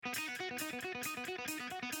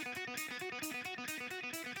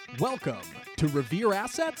Welcome to Revere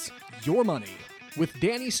Assets, Your Money with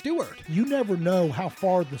Danny Stewart, You never know how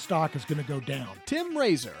far the stock is going to go down. Tim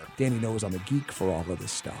Razor, Danny knows I'm a geek for all of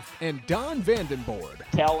this stuff. and Don Vandenborg.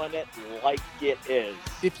 Telling it like it is.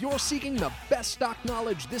 If you're seeking the best stock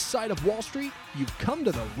knowledge this side of Wall Street, you've come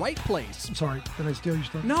to the right place. I'm sorry, did I steal your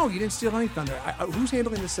stuff? No, you didn't steal any thunder. Who's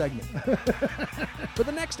handling this segment? For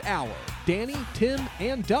the next hour, Danny, Tim,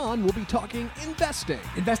 and Don will be talking investing,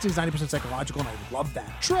 Investing is 90% psychological, and I love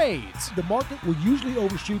that. trades, The market will usually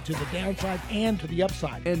overshoot to the downside and to the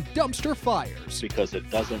upside. and dumpster fires. Because it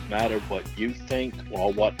doesn't matter what you think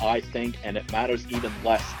or what I think, and it matters even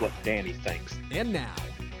less what Danny thinks. And now,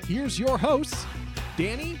 here's your hosts,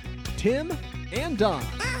 Danny, Tim, and Don.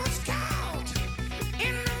 I was caught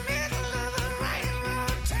in the middle of a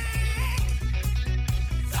railroad track.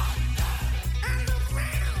 Thunder on the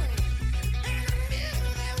ground. In the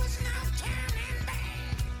middle there was no turning back.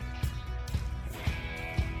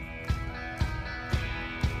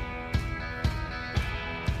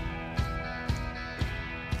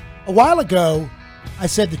 A while ago, I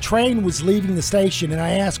said the train was leaving the station, and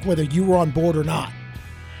I asked whether you were on board or not.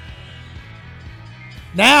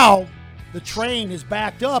 Now, the train is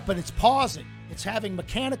backed up and it's pausing. It's having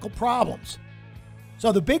mechanical problems.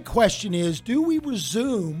 So the big question is, do we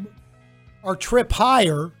resume our trip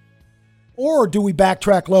higher or do we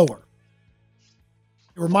backtrack lower?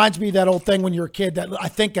 It reminds me of that old thing when you're a kid that I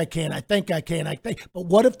think I can. But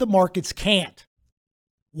what if the markets can't?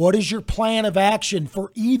 What is your plan of action for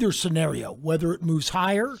either scenario, whether it moves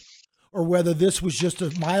higher or whether this was just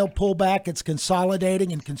a mild pullback, it's consolidating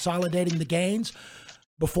the gains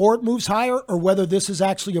before it moves higher, or whether this is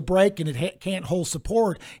actually a break and it can't hold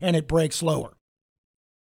support and it breaks lower?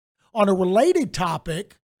 On a related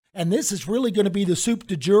topic, and this is really going to be the soup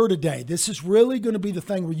du jour today, this is really going to be the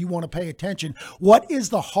thing where you want to pay attention. What is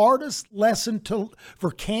the hardest lesson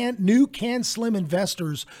for new CANSLIM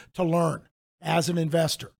investors to learn as an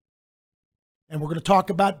investor? And we're going to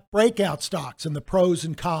talk about breakout stocks and the pros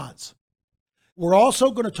and cons. We're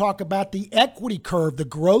also going to talk about the equity curve, the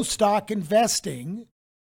growth stock investing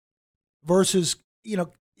versus,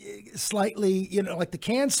 slightly, like the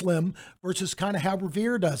CANSLIM versus kind of how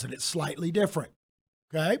Revere does it. It's slightly different.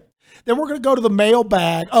 Okay. Then we're going to go to the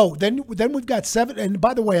mailbag. Oh, then we've got 7. And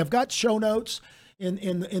by the way, I've got show notes.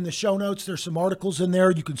 In the show notes, there's some articles in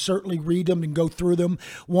there. You can certainly read them and go through them.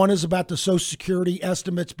 One is about the Social Security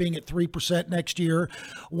estimates being at 3% next year.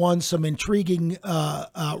 One, some intriguing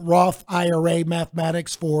Roth IRA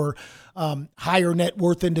mathematics for higher net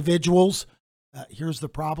worth individuals. Here's the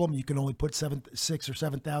problem. You can only put 6,000 or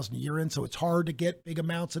 7,000 a year in, so it's hard to get big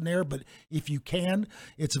amounts in there. But if you can,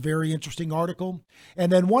 it's a very interesting article.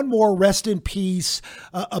 And then one more, rest in peace,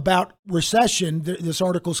 about recession. This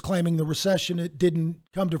article is claiming the recession, it didn't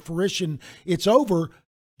come to fruition. It's over.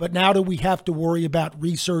 But now do we have to worry about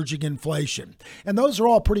resurging inflation? And those are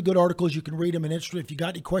all pretty good articles. You can read them and interested. If you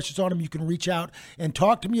got any questions on them, you can reach out and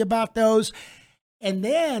talk to me about those. And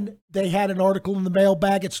then they had an article in the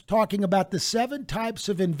mailbag. It's talking about the 7 types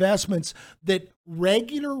of investments that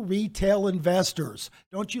regular retail investors,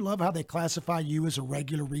 don't you love how they classify you as a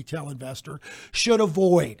regular retail investor, should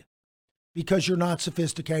avoid because you're not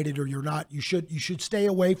sophisticated or you should stay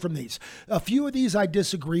away from these. A few of these I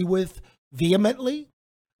disagree with vehemently.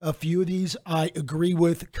 A few of these I agree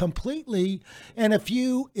with completely, and a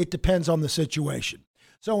few it depends on the situation.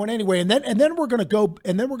 So anyway, and then we're going to go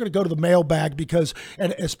to the mailbag because,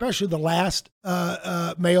 and especially the last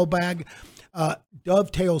mailbag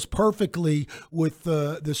dovetails perfectly with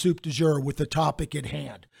the soup du jour, with the topic at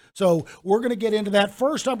hand. So we're going to get into that.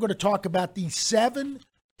 First, I'm going to talk about the 7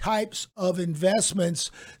 types of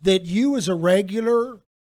investments that you as a regular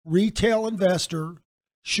retail investor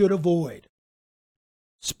should avoid.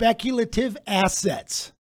 Speculative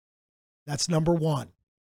assets. That's number 1.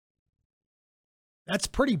 That's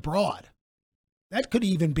pretty broad. That could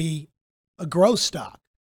even be a growth stock.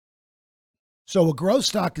 So a growth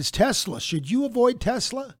stock is Tesla. Should you avoid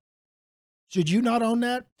Tesla? Should you not own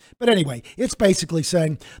that? But anyway, it's basically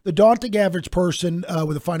saying the daunting average person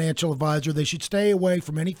with a financial advisor, they should stay away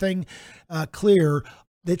from anything clear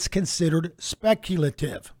that's considered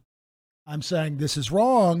speculative. I'm saying this is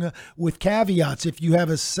wrong with caveats. If you have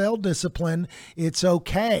a sell discipline, it's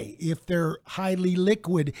okay. If they're highly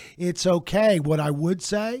liquid, it's okay. What I would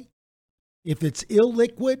say, if it's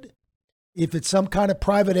illiquid, if it's some kind of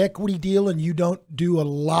private equity deal and you don't do a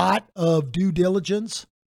lot of due diligence,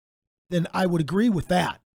 then I would agree with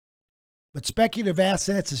that. But speculative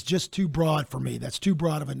assets is just too broad for me. That's too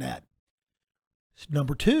broad of a net.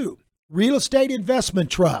 Number 2, real estate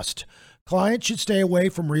investment trust. Clients should stay away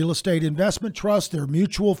from real estate investment trusts, their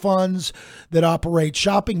mutual funds that operate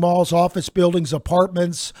shopping malls, office buildings,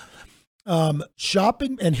 apartments,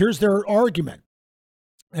 shopping. And here's their argument.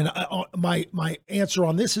 And my answer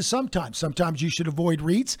on this is sometimes you should avoid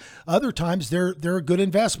REITs. Other times they're a good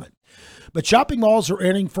investment. But shopping malls are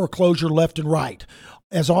entering foreclosure left and right.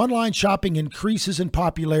 As online shopping increases in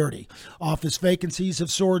popularity, office vacancies have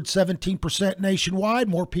soared 17% nationwide.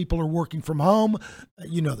 More people are working from home.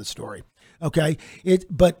 You know the story. Okay.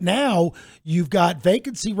 But now you've got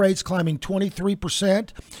vacancy rates climbing 23%.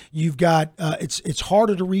 You've got, it's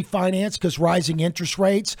harder to refinance because rising interest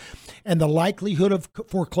rates and the likelihood of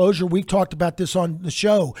foreclosure. We've talked about this on the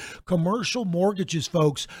show. Commercial mortgages,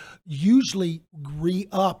 folks, usually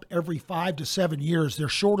re-up every 5 to 7 years. They're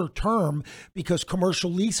shorter term because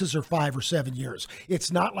commercial leases are 5 or 7 years.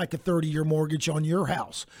 It's not like a 30-year mortgage on your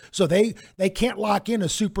house. So they can't lock in a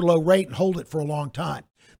super low rate and hold it for a long time.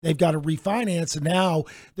 They've got to refinance, and now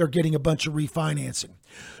they're getting a bunch of refinancing.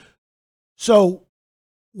 So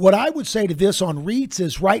what I would say to this on REITs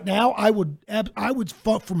is right now, I would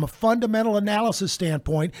from a fundamental analysis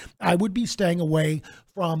standpoint, I would be staying away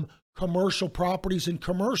from commercial properties and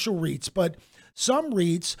commercial REITs. But some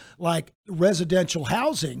REITs like residential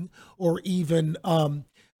housing or even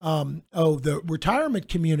the retirement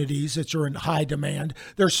communities that are in high demand,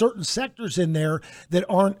 there are certain sectors in there that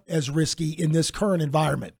aren't as risky in this current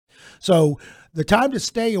environment. So the time to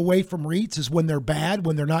stay away from REITs is when they're bad,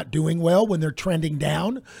 when they're not doing well, when they're trending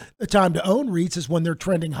down. The time to own REITs is when they're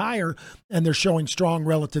trending higher and they're showing strong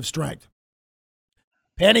relative strength.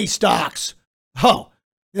 Penny stocks. Oh,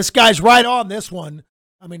 this guy's right on this one.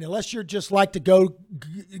 I mean, unless you're just like to go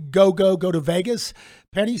to Vegas,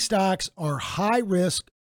 penny stocks are high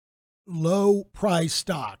risk, low price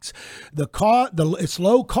stocks. It's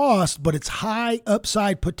low cost, but it's high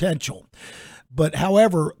upside potential. But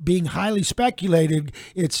however, being highly speculated,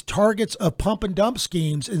 it's targets of pump and dump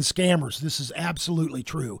schemes and scammers. This is absolutely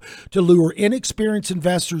true. To lure inexperienced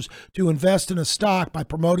investors to invest in a stock by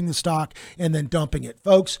promoting the stock and then dumping it.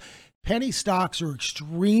 Folks, penny stocks are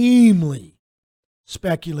extremely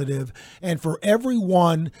speculative. And for every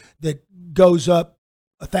one that goes up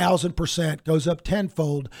 1,000%, goes up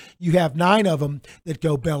tenfold, you have 9 of them that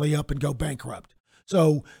go belly up and go bankrupt.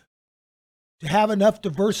 So to have enough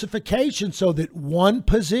diversification so that one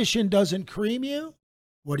position doesn't cream you,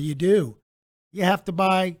 what do? You have to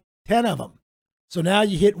buy 10 of them. So now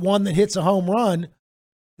you hit one that hits a home run,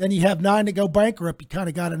 then you have 9 to go bankrupt. You kind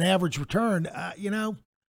of got an average return.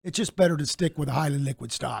 It's just better to stick with highly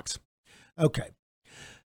liquid stocks. Okay.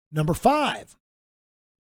 Number 5,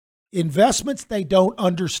 investments they don't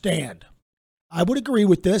understand. I would agree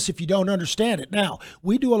with this if you don't understand it. Now,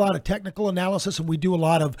 we do a lot of technical analysis and we do a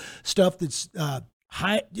lot of stuff that's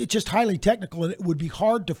it's just highly technical, and it would be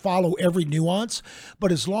hard to follow every nuance.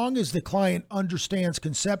 But as long as the client understands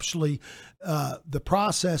conceptually the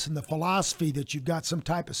process and the philosophy that you've got some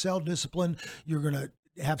type of sell discipline, you're going to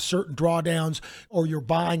have certain drawdowns, or you're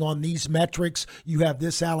buying on these metrics, you have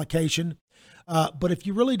this allocation. But if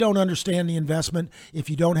you really don't understand the investment, if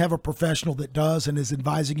you don't have a professional that does and is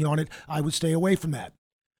advising you on it, I would stay away from that.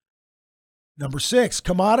 Number 6,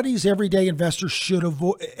 commodities. Everyday investors should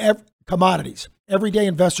avoid commodities. Everyday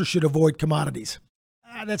investors should avoid commodities.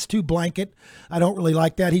 That's too blanket. I don't really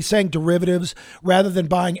like that. He's saying derivatives rather than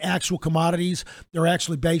buying actual commodities. They're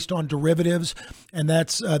actually based on derivatives, and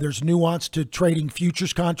that's there's nuance to trading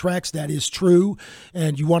futures contracts. That is true,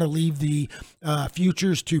 and you want to leave the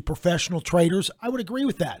futures to professional traders. I would agree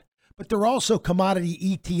with that. But there are also commodity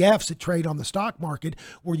ETFs that trade on the stock market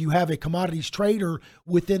where you have a commodities trader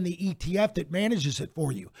within the ETF that manages it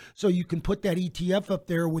for you. So you can put that ETF up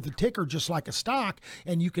there with a ticker just like a stock,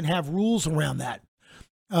 and you can have rules around that.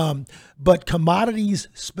 But commodities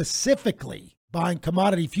specifically, buying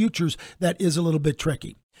commodity futures, that is a little bit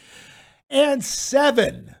tricky. And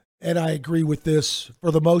 7, and I agree with this for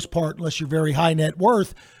the most part, unless you're very high net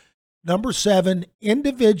worth, number 7,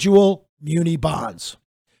 individual muni bonds.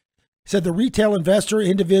 Said the retail investor,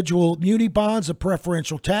 individual muni bonds, a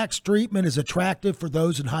preferential tax treatment is attractive for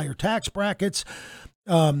those in higher tax brackets.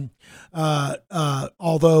 Although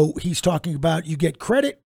he's talking about you get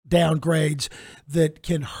credit downgrades that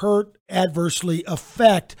can adversely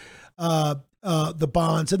affect the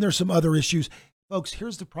bonds. And there's some other issues. Folks,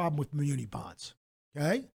 here's the problem with muni bonds,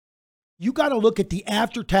 okay? You got to look at the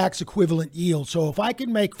after-tax equivalent yield. So if I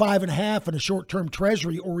can make 5.5 in a short-term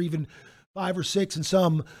treasury or even 5 or 6 in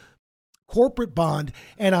some corporate bond,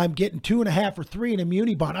 and I'm getting 2.5 or 3 in a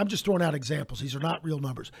muni bond, I'm just throwing out examples. These are not real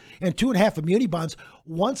numbers. And 2.5 in muni bonds,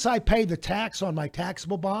 once I pay the tax on my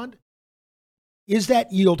taxable bond, is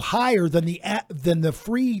that yield higher than the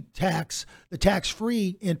free tax, the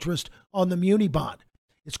tax-free interest on the muni bond?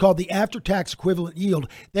 It's called the after-tax equivalent yield.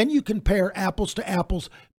 Then you compare apples to apples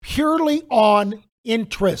purely on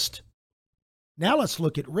interest. Now let's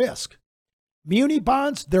look at risk. Muni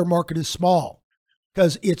bonds, their market is small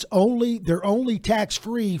because they're only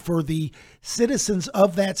tax-free for the citizens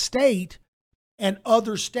of that state and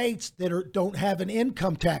other states that don't have an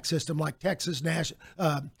income tax system like Texas,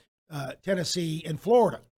 Tennessee, and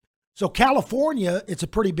Florida. So California, it's a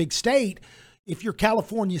pretty big state. If you're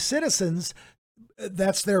California citizens,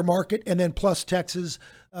 that's their market, and then plus Texas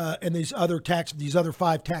and these other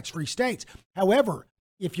 5 tax-free states. However,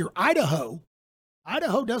 if you're Idaho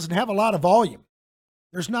doesn't have a lot of volume.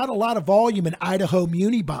 There's not a lot of volume in Idaho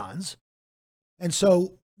muni bonds, and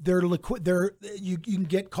so you can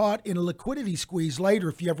get caught in a liquidity squeeze later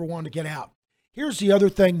if you ever want to get out. Here's the other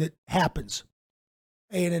thing that happens.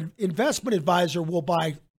 An investment advisor will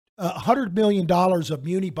buy $100 million of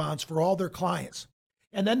muni bonds for all their clients.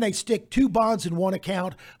 And then they stick 2 bonds in one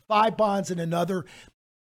account, 5 bonds in another,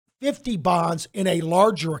 50 bonds in a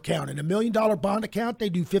larger account. In $1 million bond account, they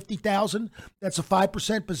do 50,000. That's a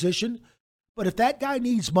 5% position. But if that guy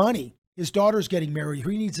needs money, his daughter's getting married,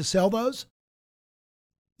 he needs to sell those.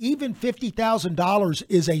 Even $50,000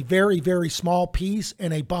 is a very, very small piece,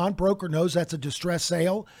 and a bond broker knows that's a distress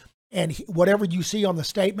sale. And whatever you see on the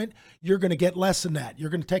statement, you're going to get less than that. You're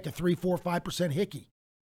going to take a 3, 4, 5% hickey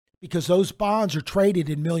because those bonds are traded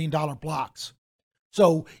in $1 million blocks.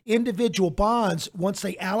 So individual bonds, once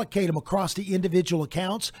they allocate them across the individual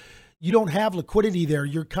accounts, you don't have liquidity there.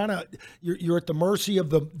 You're you're at the mercy of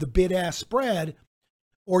the bid-ask spread,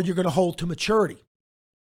 or you're going to hold to maturity.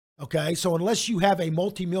 Okay, so unless you have a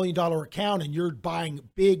multi-million-dollar account and you're buying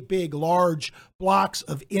big, large blocks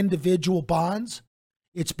of individual bonds,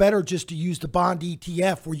 it's better just to use the bond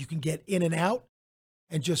ETF where you can get in and out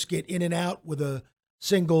and just get in and out with a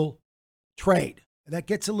single trade. And that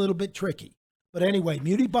gets a little bit tricky. But anyway,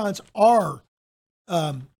 muni bonds are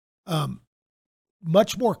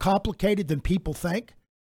much more complicated than people think.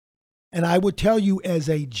 And I would tell you, as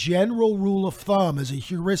a general rule of thumb, as a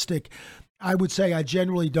heuristic, I would say I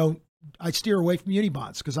steer away from muni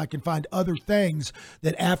bonds because I can find other things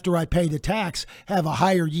that after I pay the tax have a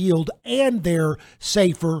higher yield and they're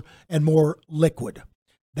safer and more liquid.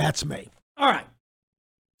 That's me. All right.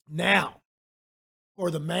 Now, for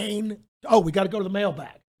the main, we got to go to the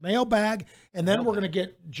mailbag, and then we're going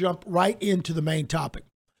to jump right into the main topic.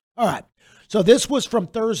 All right. So this was from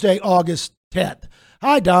Thursday, August 10th.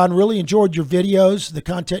 Hi, Don. Really enjoyed your videos. The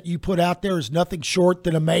content you put out there is nothing short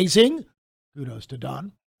than amazing. Kudos to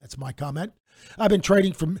Don. That's my comment. I've been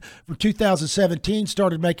trading from 2017,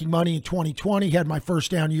 started making money in 2020, had my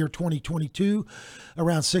first down year 2022,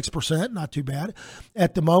 around 6%, not too bad.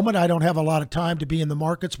 At the moment, I don't have a lot of time to be in the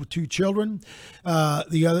markets with 2 children,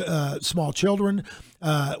 the other small children.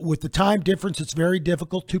 With the time difference, it's very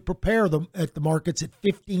difficult to prepare them at the markets at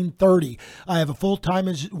 15:30. I have a full time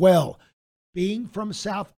as well. Being from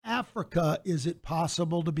South Africa, is it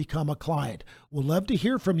possible to become a client? We'll love to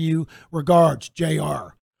hear from you. Regards,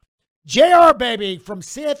 JR. JR, baby, from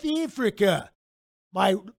South Africa.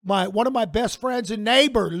 One of my best friends and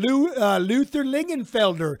neighbor, Luther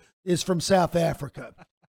Lingenfelder, is from South Africa.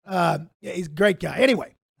 He's a great guy.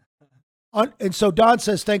 Anyway, and so Don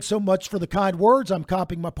says, thanks so much for the kind words. I'm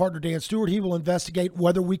copying my partner, Dan Stewart. He will investigate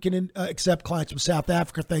whether we can accept clients from South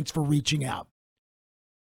Africa. Thanks for reaching out.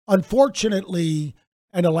 Unfortunately,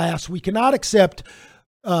 and alas, we cannot accept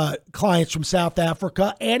clients from South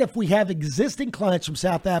Africa. And if we have existing clients from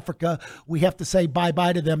South Africa, we have to say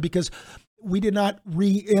bye-bye to them because they did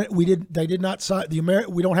not sign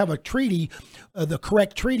we don't have a treaty, the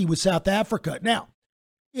correct treaty with South Africa. Now,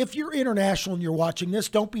 if you're international and you're watching this,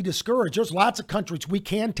 don't be discouraged. There's lots of countries we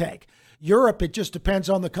can take. Europe, it just depends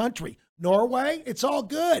on the country. Norway, it's all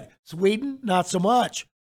good. Sweden, not so much.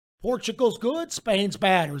 Portugal's good, Spain's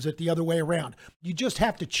bad, or is it the other way around? You just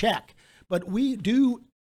have to check. But we do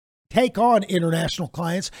take on international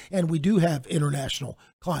clients, and we do have international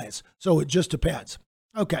clients. So it just depends.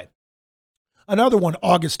 Okay. Another one,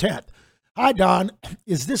 August 10th. Hi, Don.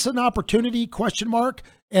 Is this an opportunity? ?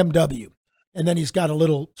 MW. And then he's got a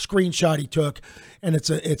little screenshot he took, and it's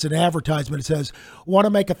an advertisement. It says, want to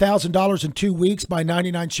make $1,000 in 2 weeks, buy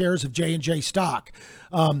 99 shares of J&J stock.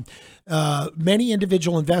 Many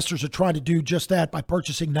individual investors are trying to do just that by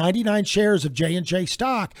purchasing 99 shares of J&J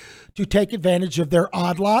stock to take advantage of their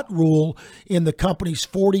odd lot rule in the company's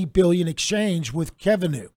 $40 billion exchange with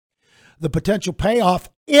Kevinu. The potential payoff,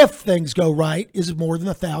 if things go right, is more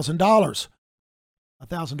than $1,000.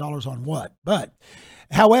 $1,000 on what? But,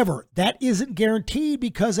 however, that isn't guaranteed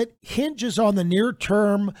because it hinges on the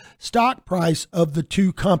near-term stock price of the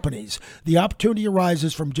two companies. The opportunity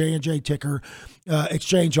arises from J&J ticker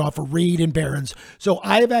exchange offer, Reed and Barron's. So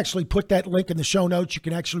I have actually put that link in the show notes. You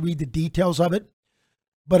can actually read the details of it.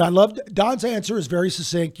 But I loved Don's answer is very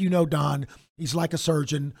succinct. You know Don. He's like a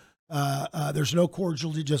surgeon. There's no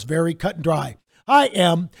cordiality, just very cut and dry. I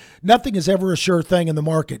am. Nothing is ever a sure thing in the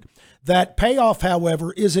market. That payoff,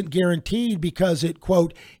 however, isn't guaranteed because it,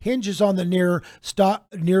 quote, hinges on the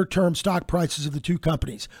near-term stock prices of the two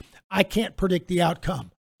companies. I can't predict the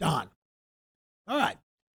outcome. Don. All right.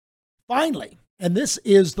 Finally, and this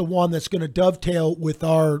is the one that's going to dovetail with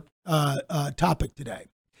our topic today.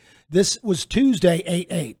 This was Tuesday,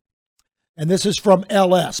 8/8. And this is from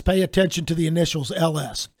LS. Pay attention to the initials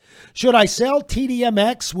LS. Should I sell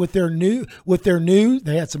TDMX with their new,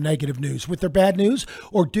 they had some negative news, with their bad news,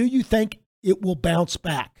 or do you think it will bounce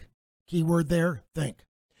back? Keyword there, think.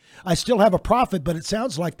 I still have a profit, but it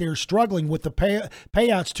sounds like they're struggling with the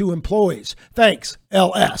payouts to employees. Thanks,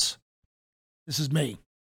 LS. This is me.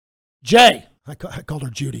 Jay. I called her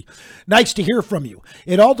Judy. Nice to hear from you.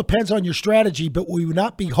 It all depends on your strategy, but we would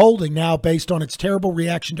not be holding now based on its terrible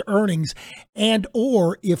reaction to earnings and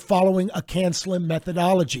or if following a CANSLIM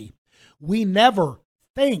methodology. We never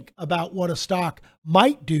think about what a stock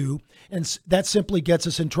might do, and that simply gets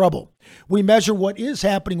us in trouble. We measure what is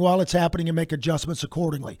happening while it's happening and make adjustments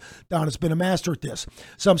accordingly. Don has been a master at this.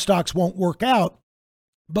 Some stocks won't work out,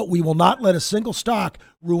 but we will not let a single stock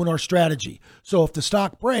ruin our strategy. So if the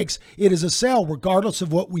stock breaks, it is a sell regardless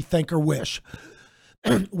of what we think or wish.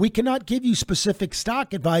 We cannot give you specific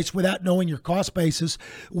stock advice without knowing your cost basis,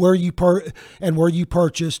 where you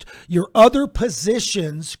purchased, your other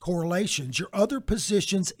positions, correlations, your other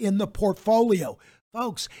positions in the portfolio.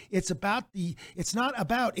 Folks, it's not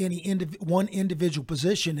about any one individual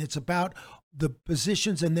position. It's about the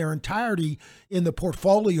positions in their entirety in the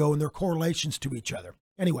portfolio and their correlations to each other.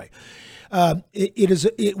 Anyway,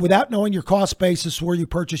 without knowing your cost basis, where you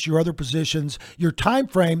purchase your other positions, your time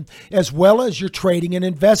frame, as well as your trading and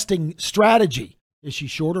investing strategy. Is she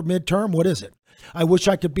short or midterm? What is it? I wish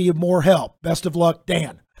I could be of more help. Best of luck,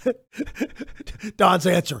 Dan. Don's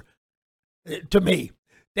answer to me,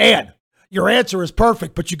 Dan, your answer is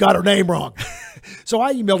perfect, but you got her name wrong. So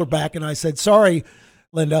I emailed her back and I said, sorry,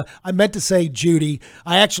 Linda, I meant to say Judy.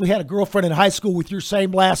 I actually had a girlfriend in high school with your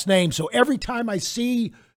same last name. So every time I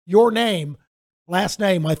see your name, last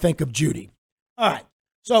name, I think of Judy. All right.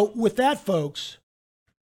 So with that, folks,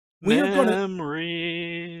 we are going to...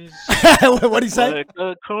 Memories. What do you say? Like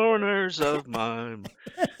the corners of mine.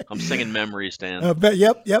 I'm singing memories, Dan.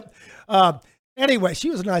 Yep. Anyway, she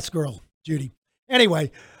was a nice girl, Judy.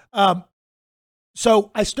 Anyway,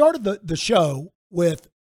 so I started the show with,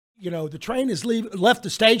 the train has left the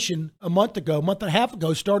station a month and a half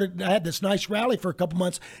ago, I had this nice rally for a couple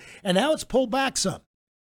months, and now it's pulled back some.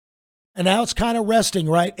 And now it's kind of resting,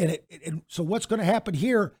 right? And so what's going to happen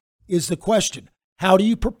here is the question. How do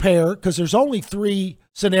you prepare? Because there's only three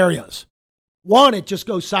scenarios. One, it just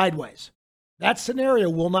goes sideways. That scenario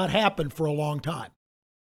will not happen for a long time.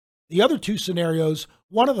 The other two scenarios,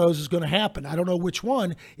 one of those is going to happen. I don't know which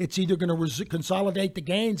one. It's either going to consolidate the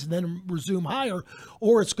gains and then resume higher,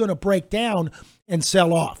 or it's going to break down and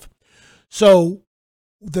sell off. So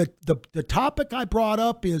the topic I brought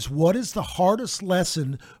up is, what is the hardest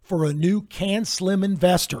lesson for a new CANSLIM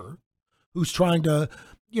investor who's trying to,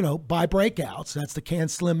 buy breakouts? That's the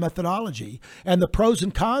CANSLIM methodology, and the pros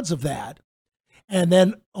and cons of that. And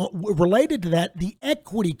then related to that, the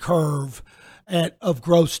equity curve of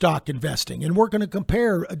growth stock investing. And we're going to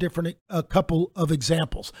compare a couple of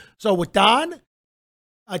examples. So with Don,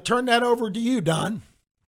 I turn that over to you, Don.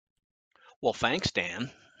 Well, thanks,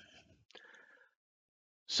 Dan.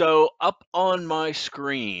 So up on my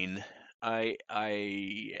screen, I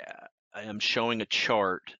am showing a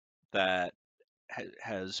chart that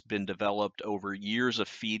has been developed over years of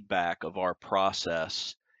feedback of our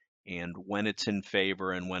process, and when it's in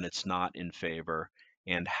favor and when it's not in favor,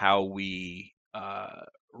 and how we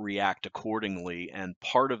react accordingly. And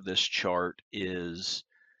part of this chart is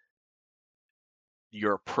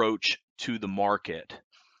your approach to the market.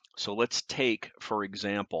 So let's take, for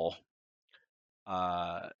example,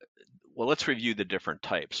 let's review the different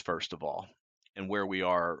types first of all, and where we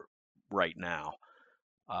are right now.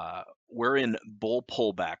 We're in bull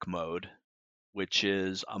pullback mode, which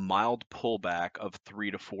is a mild pullback of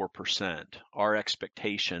 3 to 4%. Our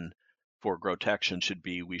expectation for Grotection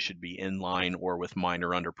we should be in line or with minor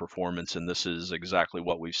underperformance, and this is exactly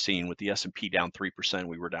what we've seen. With the S&P down 3%,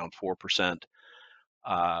 we were down 4%.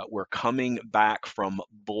 We're coming back from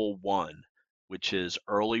bull one, which is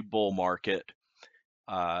early bull market,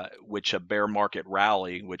 which a bear market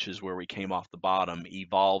rally, which is where we came off the bottom,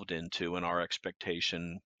 evolved into, and our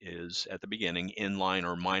expectation is at the beginning inline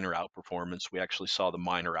or minor outperformance. We actually saw the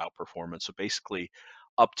minor outperformance, so basically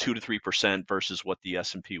up 2 to 3% versus what the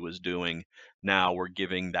S&P was doing. Now we're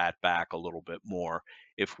giving that back a little bit more.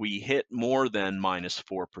 If we hit more than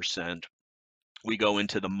 -4%, we go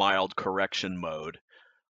into the mild correction mode,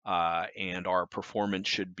 and our performance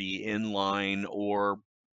should be in line, or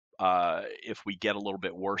if we get a little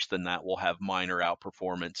bit worse than that, we'll have minor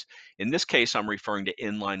outperformance. In this case, I'm referring to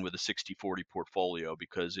in line with a 60-40 portfolio,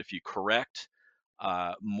 because if you correct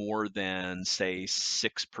more than, say,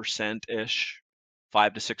 6%-ish,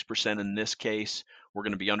 5 to 6% in this case, we're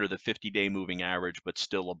going to be under the 50-day moving average, but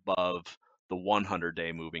still above the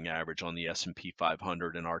 100-day moving average on the S&P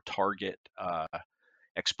 500. And our target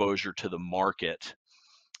exposure to the market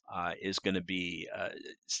is going to be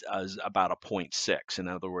about a 0.6. In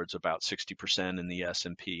other words, about 60% in the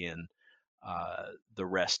S&P and the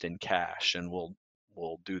rest in cash. And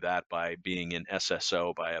we'll do that by being in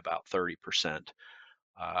SSO by about 30%,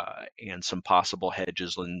 and some possible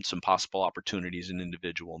hedges and some possible opportunities in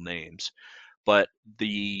individual names. But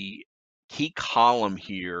the key column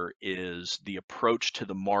here is the approach to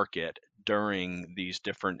the market during these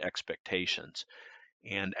different expectations.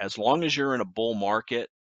 And as long as you're in a bull market,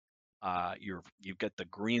 you've got the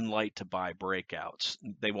green light to buy breakouts.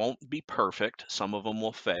 They won't be perfect. Some of them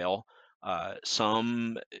will fail.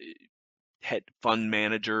 Some fund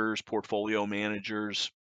managers, portfolio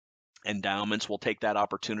managers, endowments will take that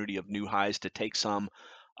opportunity of new highs to take some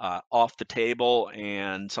off the table,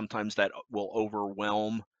 and sometimes that will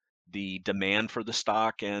overwhelm the demand for the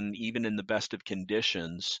stock. And even in the best of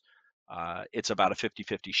conditions, it's about a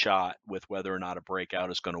 50-50 shot with whether or not a breakout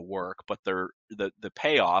is going to work. But the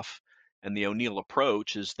payoff and the O'Neill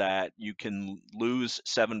approach is that you can lose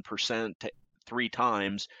 7% 3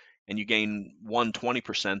 times, and you gain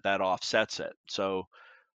 120%, that offsets it. So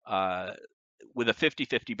with a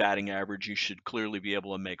 50-50 batting average, you should clearly be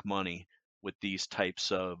able to make money with these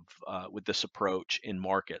types of with this approach in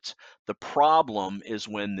markets. The problem is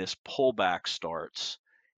when this pullback starts,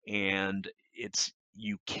 and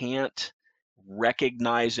you can't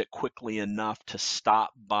recognize it quickly enough to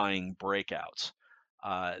stop buying breakouts.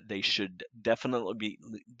 They should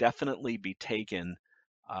definitely be taken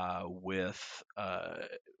with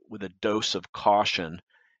a dose of caution.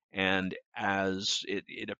 And as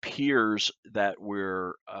it appears that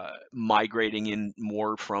we're migrating in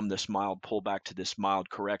more from this mild pullback to this mild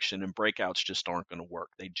correction, and breakouts just aren't going to work.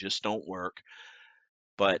 They just don't work.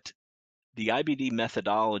 But the IBD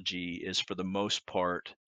methodology is, for the most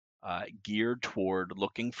part, geared toward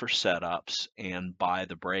looking for setups and buy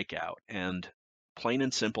the breakout. And plain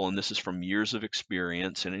and simple, and this is from years of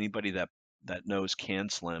experience, and anybody that knows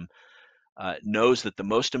CANSLIM knows that the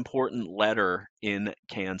most important letter in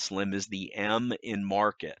CANSLIM is the M in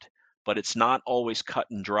market. But it's not always cut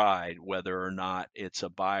and dried whether or not it's a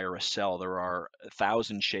buy or a sell. There are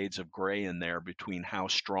 1,000 shades of gray in there between how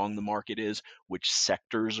strong the market is, which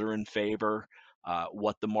sectors are in favor,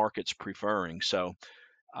 what the market's preferring. So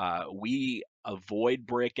we avoid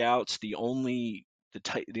breakouts. The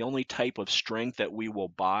only type of strength that we will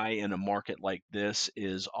buy in a market like this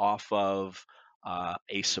is off of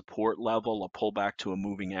a support level, a pullback to a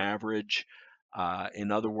moving average.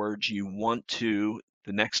 In other words, you want to,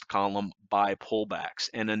 the next column, buy pullbacks.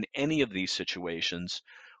 And in any of these situations,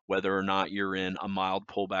 whether or not you're in a mild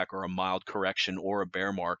pullback or a mild correction or a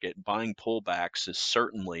bear market, buying pullbacks is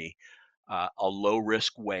certainly a low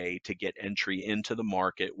risk way to get entry into the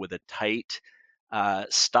market with a tight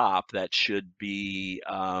stop that should be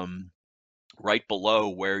right below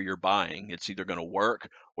where you're buying. It's either going to work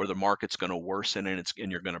or the market's going to worsen, and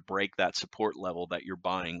you're going to break that support level that you're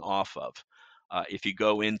buying off of. If you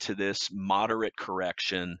go into this moderate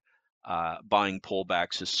correction, buying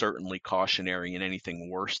pullbacks is certainly cautionary, and anything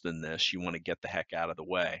worse than this, you want to get the heck out of the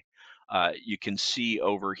way. You can see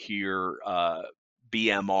over here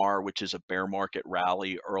BMR, which is a bear market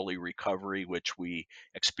rally, early recovery, which we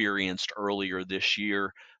experienced earlier this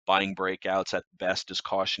year. Buying breakouts at best is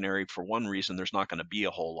cautionary. For one reason, there's not going to be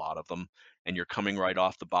a whole lot of them, and you're coming right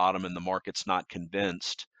off the bottom, and the market's not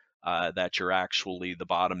convinced that you're actually, the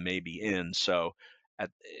bottom may be in. So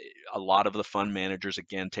a lot of the fund managers,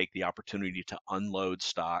 again, take the opportunity to unload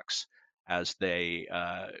stocks as they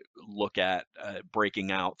look at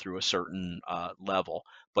breaking out through a certain level.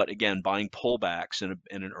 But again, buying pullbacks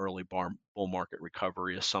in an early bull market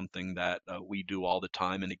recovery is something that we do all the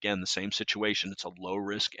time. And again, the same situation, it's a low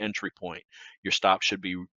risk entry point. Your stop should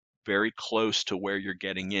be very close to where you're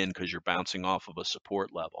getting in because you're bouncing off of a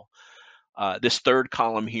support level. This third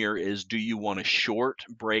column here is, do you want to short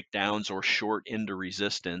breakdowns or short into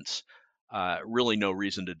resistance? Really no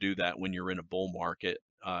reason to do that when you're in a bull market.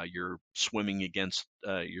 You're swimming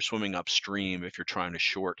upstream if you're trying to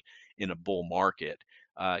short in a bull market.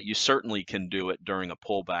 You certainly can do it during a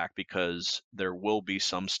pullback because there will be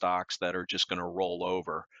some stocks that are just going to roll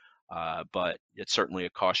over, but it's certainly a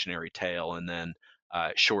cautionary tale. And then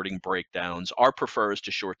shorting breakdowns, our prefer is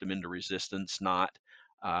to short them into resistance, not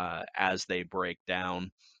as they break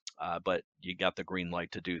down. But you got the green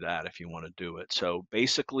light to do that if you want to do it. So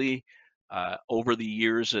basically, over the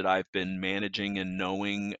years that I've been managing and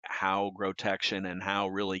knowing how Grotection and how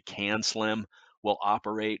really CANSLIM will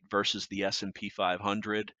operate versus the S&P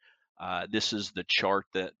 500, this is the chart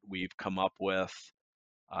that we've come up with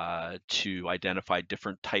to identify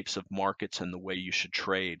different types of markets and the way you should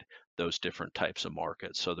trade those different types of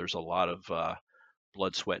markets. So there's a lot of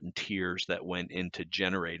blood, sweat, and tears that went into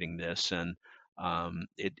generating this. And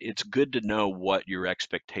it's good to know what your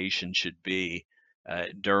expectation should be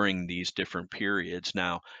during these different periods.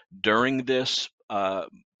 Now, during this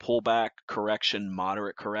pullback correction,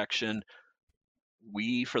 moderate correction,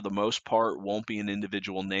 we, for the most part, won't be in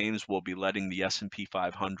individual names. We'll be letting the S&P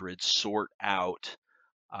 500 sort out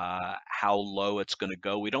how low it's going to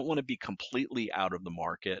go. We don't want to be completely out of the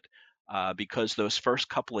market because those first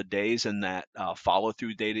couple of days and that follow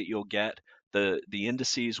through data you'll get, the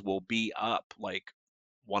indices will be up like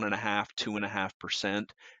 1.5%, 2.5%. And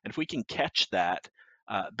if we can catch that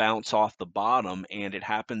bounce off the bottom and it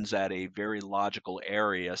happens at a very logical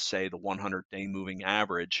area, say the 100-day moving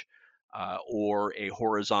average or a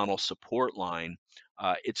horizontal support line,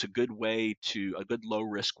 it's a good low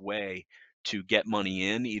risk way to get money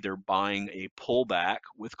in, either buying a pullback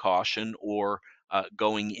with caution or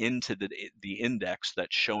going into the index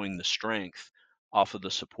that's showing the strength off of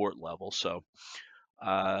the support level. So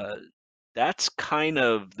that's kind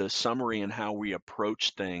of the summary and how we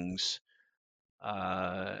approach things.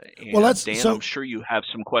 Well, And Dan, I'm sure you have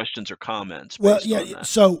some questions or comments based on that.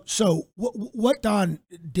 So what Don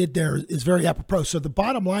did there is very apropos. So the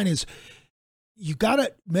bottom line is, you got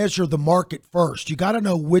to measure the market first. You got to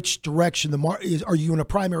know which direction the market is. Are you in a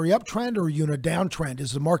primary uptrend or are you in a downtrend?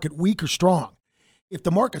 Is the market weak or strong? If the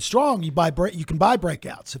market's strong, you can buy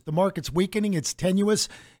breakouts. If the market's weakening, it's tenuous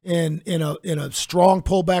in a strong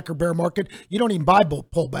pullback or bear market, you don't even buy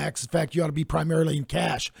pullbacks. In fact, you ought to be primarily in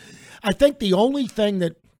cash. I think the only thing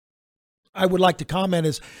that I would like to comment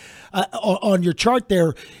is on your chart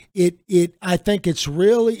there. I think it's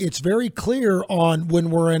very clear on when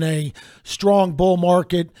we're in a strong bull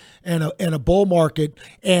market and a bull market,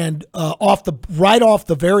 and off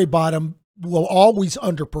the very bottom will always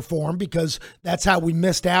underperform because that's how we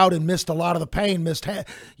missed out and missed a lot of the pain.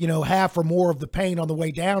 Half or more of the pain on the way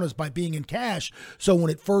down is by being in cash. So when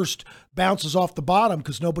it first bounces off the bottom,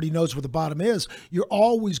 because nobody knows where the bottom is, you're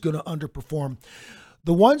always going to underperform.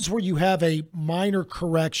 The ones where you have a minor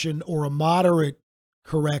correction or a moderate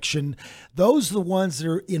correction, those are the ones that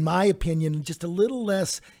are, in my opinion, just a little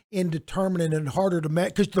less indeterminate and harder to measure,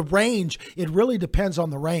 because the range, it really depends on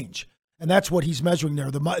the range. And that's what he's measuring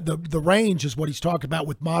there. The range is what he's talking about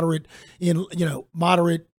with moderate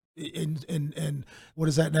moderate and what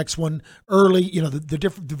is that next one? Early,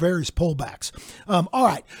 the various pullbacks. All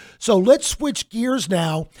right. So let's switch gears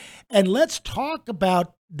now and let's talk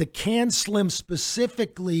about the CANSLIM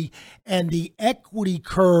specifically and the equity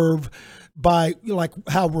curve by like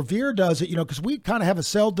how Revere does it, because we kind of have a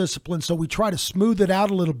sell discipline. So we try to smooth it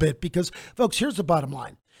out a little bit because, folks, here's the bottom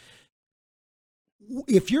line.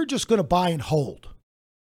 If you're just going to buy and hold,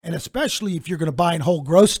 and especially if you're going to buy and hold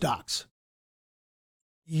growth stocks,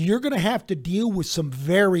 you're going to have to deal with some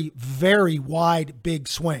very, very wide, big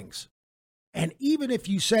swings. And even if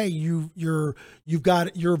you say you're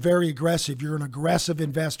very aggressive, you're an aggressive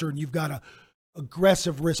investor and you've got a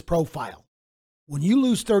aggressive risk profile, when you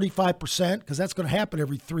lose 35%, because that's going to happen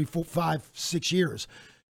every 3, 4, 5, 6 years,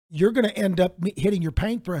 you're going to end up hitting your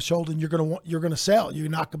pain threshold and you're going to sell. You're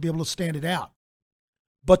not going to be able to stand it out.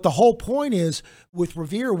 But the whole point is, with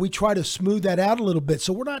Revere, we try to smooth that out a little bit.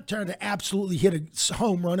 So we're not trying to absolutely hit a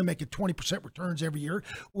home run and make it 20% returns every year.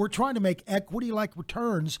 We're trying to make equity-like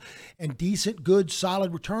returns and decent, good,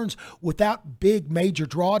 solid returns without big, major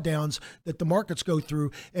drawdowns that the markets go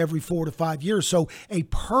through every 4 to 5 years. So a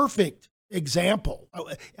perfect example,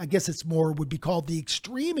 I guess it's more would be called the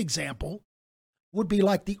extreme example, would be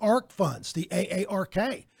like the ARK funds, the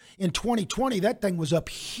AARK. In 2020, that thing was up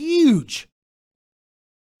huge.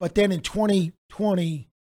 But then in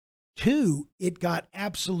 2022, it got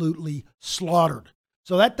absolutely slaughtered.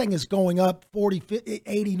 So that thing is going up 40,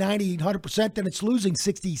 80, 90, 100%, then it's losing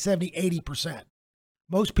 60, 70, 80%.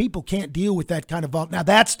 Most people can't deal with that kind of vol. Now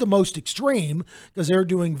that's the most extreme because they're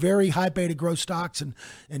doing very high beta growth stocks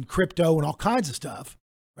and crypto and all kinds of stuff,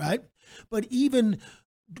 right? But even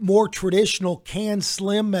more traditional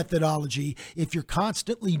CANSLIM methodology, if you're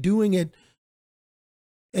constantly doing it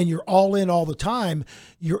and you're all in all the time,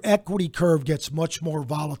 your equity curve gets much more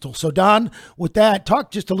volatile. So Don, with that,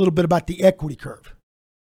 talk just a little bit about the equity curve.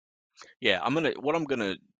 Yeah, what I'm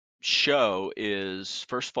gonna show is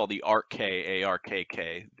first of all the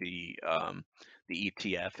ARKK, the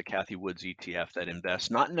ETF, the Kathy Woods ETF that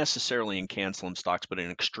invests not necessarily in CANSLIM stocks, but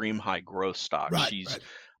in extreme high growth stocks. Right, She's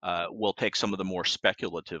right. will take some of the more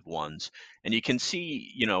speculative ones, and you can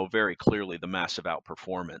see, very clearly the massive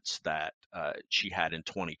outperformance that she had in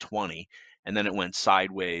 2020, and then it went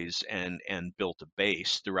sideways and built a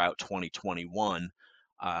base throughout 2021.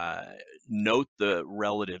 Uh, Note the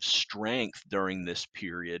relative strength during this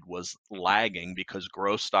period was lagging because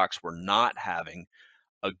growth stocks were not having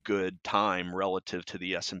a good time relative to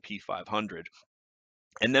the S&P 500.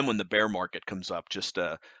 And then when the bear market comes up, just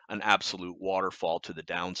an absolute waterfall to the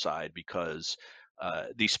downside because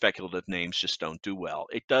these speculative names just don't do well.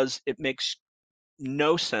 It makes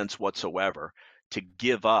no sense whatsoever to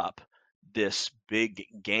give up this big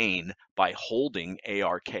gain by holding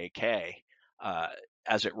ARKK uh,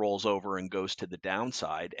 as it rolls over and goes to the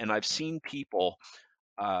downside. And I've seen people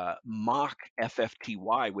mock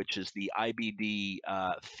FFTY, which is the IBD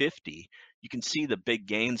 50. You can see the big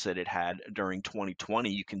gains that it had during 2020.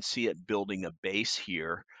 You can see it building a base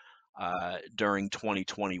here during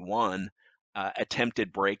 2021.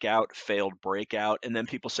 Attempted breakout, failed breakout, and then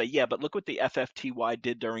people say, yeah, but look what the FFTY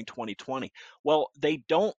did during 2020. Well, they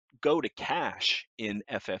don't go to cash in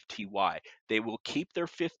FFTY. They will keep their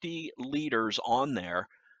 50 leaders on there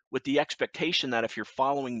with the expectation that if you're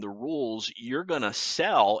following the rules, you're going to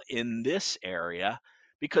sell in this area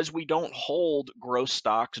because we don't hold growth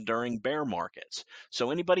stocks during bear markets.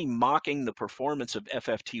 So anybody mocking the performance of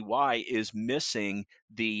FFTY is missing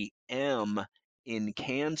the M in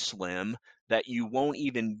CanSlim, that you won't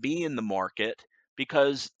even be in the market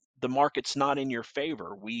because the market's not in your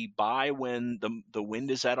favor. We buy when the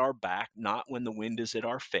wind is at our back, not when the wind is at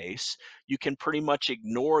our face. You can pretty much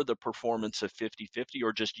ignore the performance of 50/50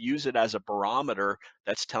 or just use it as a barometer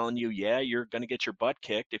that's telling you, yeah, you're going to get your butt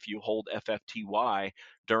kicked if you hold FFTY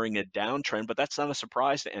during a downtrend, but that's not a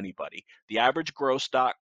surprise to anybody. The average growth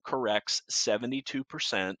stock corrects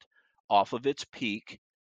 72% off of its peak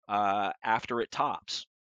after it tops.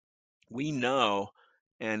 We know,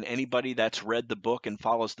 and anybody that's read the book and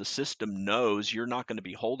follows the system knows you're not going to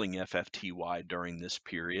be holding FFTY during this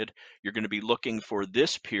period. You're going to be looking for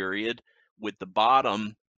this period with the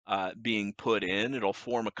bottom being put in. It'll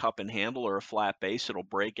form a cup and handle or a flat base. It'll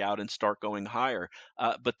break out and start going higher.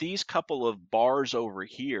 But these couple of bars over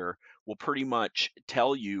here will pretty much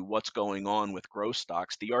tell you what's going on with growth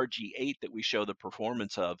stocks. The RG8 that we show the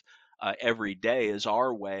performance of every day is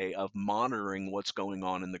our way of monitoring what's going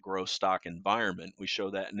on in the growth stock environment. We show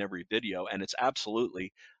that in every video, and it's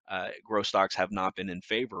absolutely growth stocks have not been in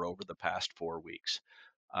favor over the past 4 weeks.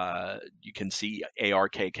 You can see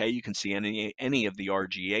ARKK, you can see any of the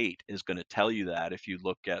RG8 is going to tell you that if you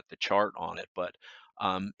look at the chart on it. But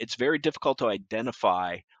it's very difficult to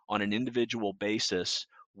identify on an individual basis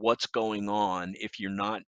what's going on if you're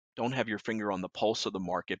not don't have your finger on the pulse of the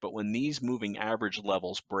market. But when these moving average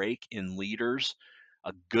levels break in leaders,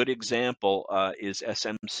 a good example is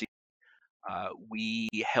SMC. We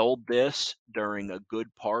held this during a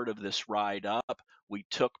good part of this ride up. We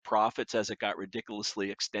took profits as it got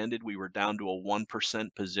ridiculously extended. We were down to a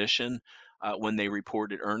 1% position when they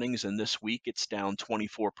reported earnings, and this week it's down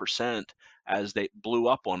 24% as they blew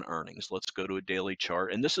up on earnings. Let's go to a daily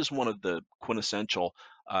chart. And this is one of the quintessential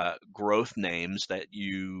growth names that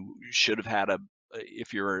you should have had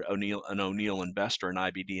if you're an O'Neill investor, an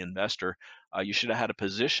IBD investor, you should have had a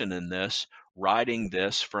position in this, riding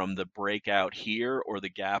this from the breakout here or the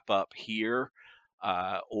gap up here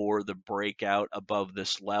or the breakout above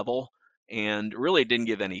this level. And really didn't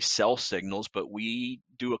give any sell signals, but we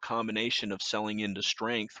do a combination of selling into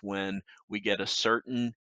strength when we get a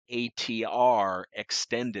certain ATR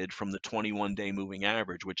extended from the 21-day moving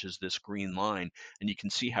average, which is this green line. And you can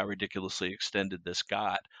see how ridiculously extended this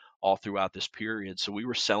got all throughout this period. So we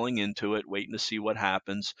were selling into it, waiting to see what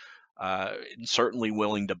happens. Certainly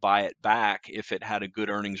willing to buy it back if it had a good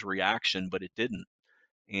earnings reaction, but it didn't.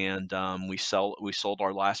 And we sold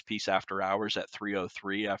our last piece after hours at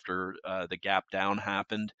 303 after the gap down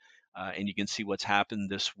happened. And you can see what's happened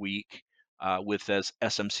this week with this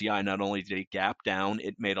SMCI. Not only did it gap down,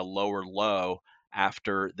 it made a lower low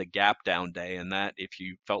after the gap down day. And that, if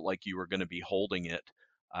you felt like you were going to be holding it,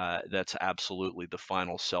 that's absolutely the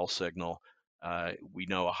final sell signal. We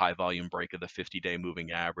know a high volume break of the 50-day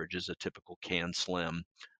moving average is a typical CANSLIM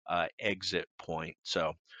exit point.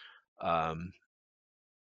 So,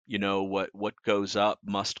 what goes up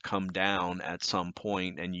must come down at some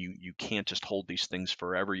point, and you can't just hold these things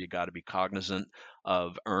forever. You got to be cognizant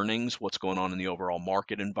of earnings, what's going on in the overall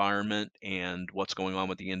market environment, and what's going on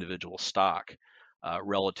with the individual stock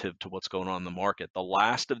relative to what's going on in the market. The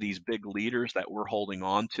last of these big leaders that we're holding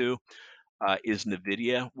on to is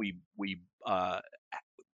Nvidia. We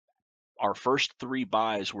Our first 3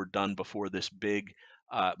 buys were done before this big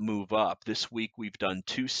move up. This week we've done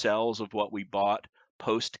 2 sells of what we bought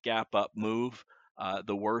post gap up move.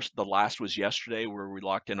 The last was yesterday where we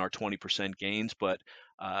locked in our 20% gains, but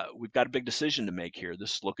we've got a big decision to make here.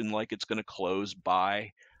 This is looking like it's going to close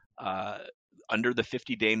by uh, under the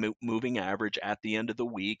 50-day moving average at the end of the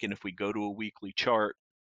week. And if we go to a weekly chart,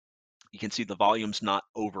 you can see the volume's not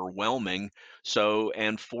overwhelming. So,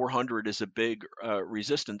 and 400 is a big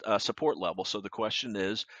resistant support level. So the question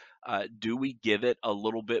is, do we give it a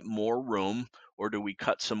little bit more room, or do we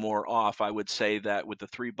cut some more off? I would say that with the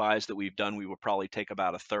 3 buys that we've done, we would probably take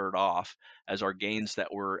about a third off, as our gains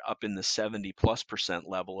that were up in the 70+%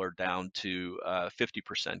 level are down to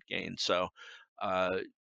 50% gain. So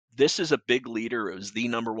this is a big leader. It was the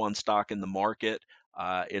number 1 stock in the market.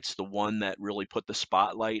 It's the one that really put the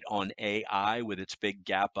spotlight on AI with its big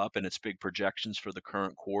gap up and its big projections for the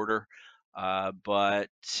current quarter. But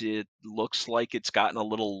it looks like it's gotten a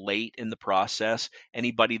little late in the process.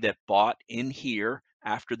 Anybody that bought in here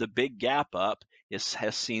after the big gap up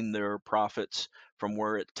has seen their profits from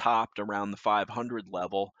where it topped around the 500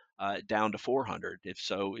 level down to 400.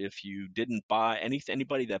 If you didn't buy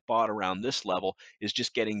anybody that bought around this level is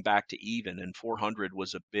just getting back to even, and 400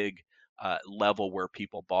 was a big level where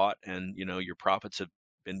people bought, and your profits have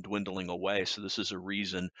been dwindling away. So this is a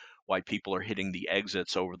reason why people are hitting the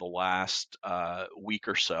exits over the last week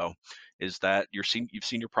or so, is that you've seen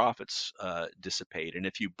your profits dissipate. And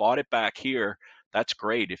if you bought it back here, that's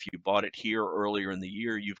great. If you bought it here earlier in the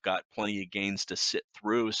year, you've got plenty of gains to sit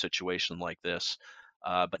through a situation like this,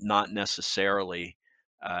 but not necessarily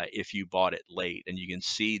if you bought it late. And you can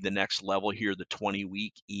see the next level here, the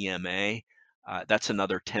 20-week EMA. That's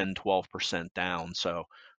another 10-12% down. So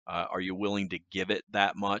are you willing to give it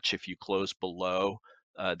that much if you close below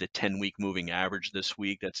the 10-week moving average this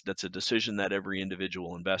week? That's a decision that every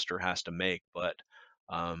individual investor has to make, but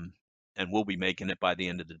and we'll be making it by the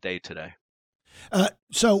end of the day today,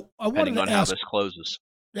 So I wanted depending to on how ask. this closes.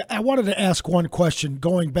 I wanted to ask one question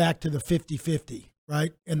going back to the 50-50,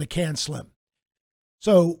 right, and the CANSLIM.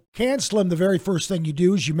 So CANSLIM, the very first thing you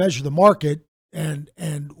do is you measure the market, and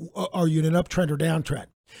are you in an uptrend or downtrend?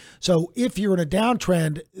 So if you're in a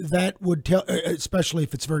downtrend, that would tell, especially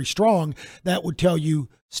if it's very strong, that would tell you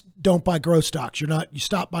don't buy growth stocks. You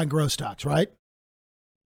stop buying growth stocks, right?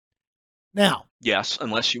 Now, Yes,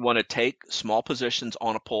 unless you want to take small positions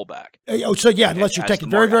on a pullback. unless you're As taking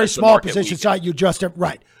the very, very as the small market positions weakens. out, you adjust it,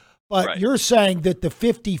 right? But Right. you're saying that the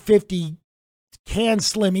 50-50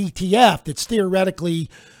 CANSLIM ETF that's theoretically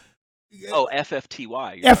Oh,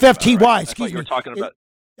 FFTY. FFTY, right? I excuse thought you were me. talking about.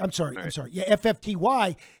 I'm sorry. All I'm right. sorry. Yeah,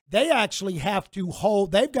 FFTY, they actually have to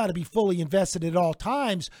hold, they've got to be fully invested at all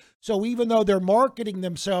times. So even though they're marketing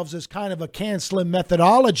themselves as kind of a CANSLIM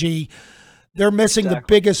methodology, they're missing the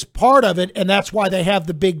biggest part of it. And that's why they have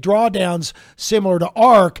the big drawdowns similar to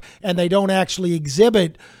ARK, and they don't actually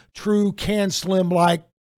exhibit true CANSLIM like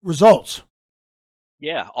results.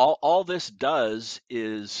 Yeah, all this does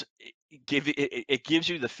is it gives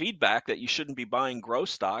you the feedback that you shouldn't be buying growth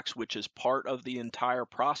stocks, which is part of the entire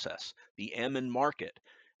process, the M in market.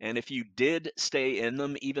 And if you did stay in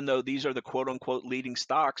them, even though these are the quote unquote leading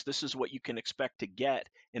stocks, this is what you can expect to get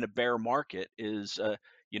in a bear market is a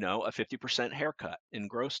 50% haircut in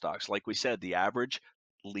growth stocks. Like we said, the average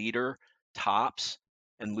leader tops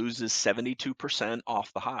and loses 72%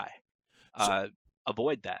 off the high.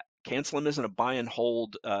 Avoid that. CANSLIM isn't a buy and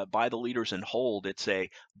hold, buy the leaders and hold. It's a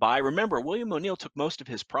buy. Remember, William O'Neill took most of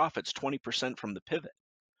his profits, 20% from the pivot.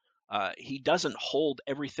 He doesn't hold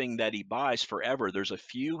everything that he buys forever. There's a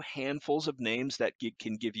few handfuls of names that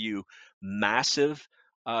can give you massive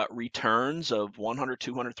returns of 100,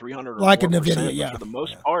 200, 300, or Like a more NVIDIA, percent. yeah. But for the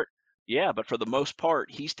most Yeah. part, but for the most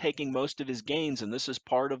part, he's taking most of his gains, and this is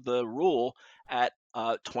part of the rule at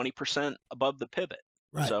 20% above the pivot.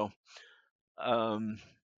 Right. So. Um,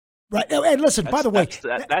 Right. And listen, by the way,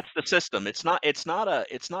 that's the system. It's not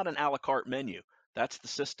an a la carte menu. That's the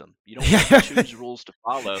system. You don't get to choose rules to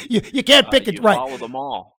follow. you can't pick it You right. follow them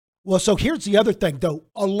all. Well, so here's the other thing, though.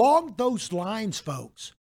 Along those lines,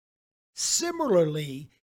 folks, similarly,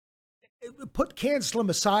 put CANSLIM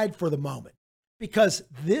aside for the moment, because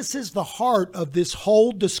this is the heart of this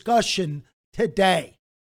whole discussion today.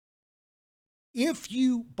 If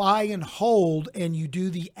you buy and hold and you do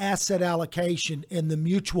the asset allocation in the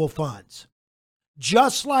mutual funds,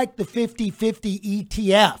 just like the 50/50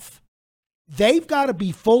 ETF, they've got to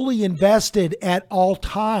be fully invested at all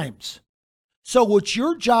times. So it's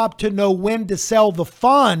your job to know when to sell the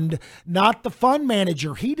fund, not the fund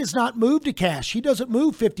manager. He does not move to cash. He doesn't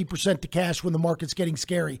move 50% to cash when the market's getting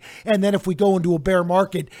scary. And then if we go into a bear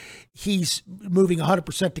market, he's moving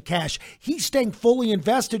 100% to cash. He's staying fully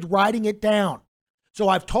invested, writing it down. So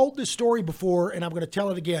I've told this story before, and I'm going to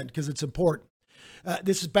tell it again because it's important.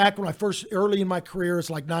 This is back when I first, early in my career,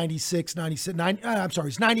 it's like 96, 97,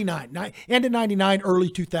 it's 99, end of 99, early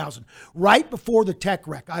 2000. Right before the tech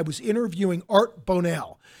wreck, I was interviewing Art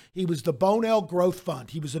Bonell. He was the Bonell Growth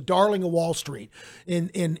Fund. He was a darling of Wall Street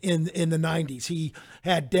in the 90s. He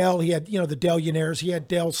had Dell, he had, the Dellionaires, he had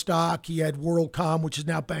Dell stock, he had WorldCom, which is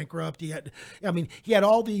now bankrupt. He had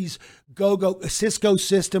all these Cisco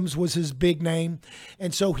Systems was his big name.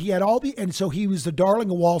 And so he was the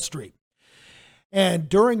darling of Wall Street. And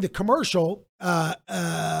during the commercial,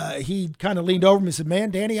 he kind of leaned over me and said,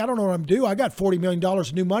 "Man, Danny, I don't know what I'm doing. I got $40 million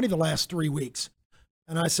of new money the last 3 weeks."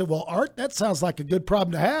 And I said, "Well, Art, that sounds like a good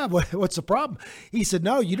problem to have. What's the problem?" He said,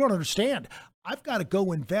 "No, you don't understand. I've got to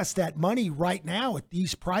go invest that money right now at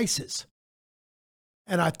these prices."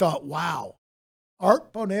 And I thought, wow,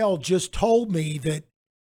 Art Bonell just told me that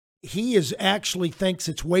he actually thinks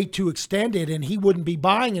it's way too extended and he wouldn't be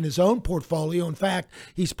buying in his own portfolio. In fact,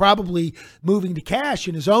 he's probably moving to cash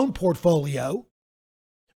in his own portfolio.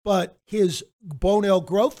 But his Bonell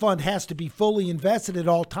Growth Fund has to be fully invested at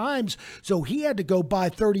all times. So he had to go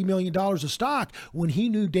buy $30 million of stock when he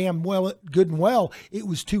knew damn well, good and well, it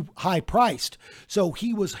was too high priced. So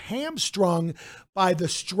he was hamstrung by the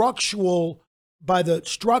structure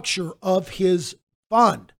of his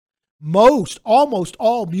fund. Almost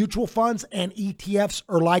all mutual funds and ETFs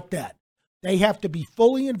are like that. They have to be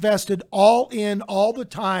fully invested, all in, all the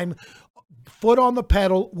time, foot on the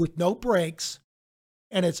pedal with no brakes,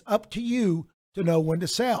 and it's up to you to know when to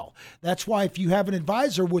sell. That's why if you have an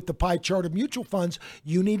advisor with the pie chart of mutual funds,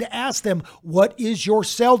 you need to ask them, what is your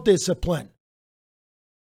sell discipline?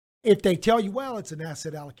 If they tell you, well, it's an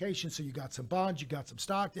asset allocation, so you got some bonds, you got some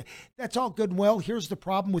stock, that's all good and well. Here's the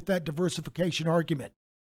problem with that diversification argument.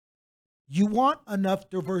 You want enough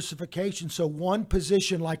diversification so one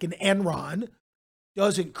position like an Enron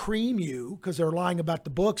doesn't cream you because they're lying about the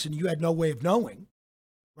books and you had no way of knowing,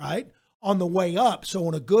 right? On the way up. So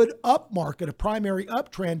in a good up market, a primary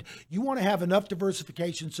uptrend, you want to have enough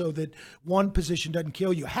diversification so that one position doesn't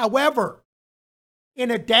kill you. However,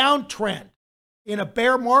 in a downtrend, in a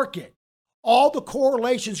bear market, all the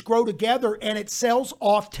correlations grow together and it sells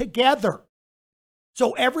off together.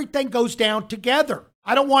 So everything goes down together.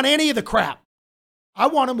 I don't want any of the crap. I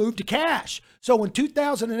want to move to cash. So in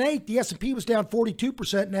 2008, the S&P was down 42%,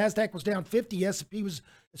 NASDAQ was down 50%, S&P was,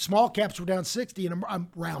 small caps were down 60%, and I'm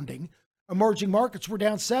rounding. Emerging markets were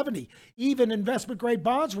down 70%. Even investment grade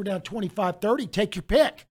bonds were down 25, 30%. Take your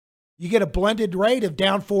pick. You get a blended rate of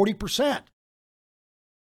down 40%.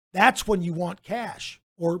 That's when you want cash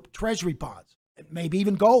or treasury bonds, maybe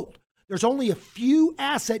even gold. There's only a few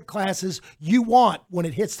asset classes you want when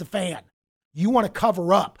it hits the fan. You want to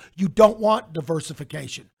cover up. You don't want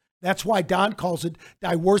diversification. That's why Don calls it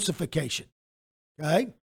diversification.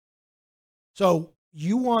 Okay? So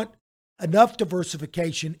you want enough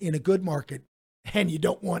diversification in a good market, and you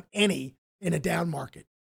don't want any in a down market.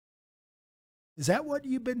 Is that what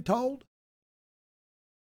you've been told?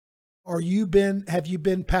 Or have you been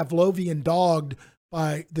Pavlovian dogged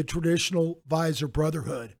by the traditional advisor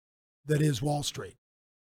brotherhood that is Wall Street?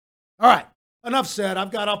 All right. Enough said.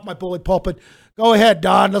 I've got off my bully pulpit. Go ahead,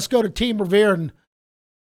 Don. Let's go to Team Revere.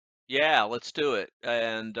 Yeah, let's do it.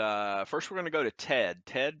 And first, we're going to go to Ted.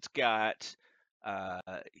 Ted's got.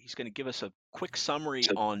 He's going to give us a quick summary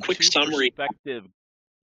on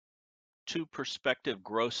two perspective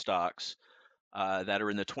growth stocks that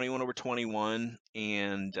are in the 21 over 21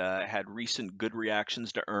 and had recent good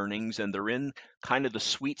reactions to earnings, and they're in kind of the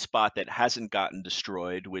sweet spot that hasn't gotten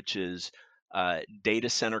destroyed, which is data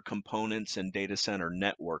center components and data center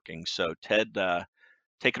networking. So Ted,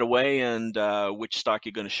 take it away, and which stock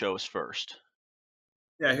you're going to show us first?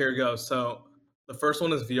 Yeah, here we go. So the first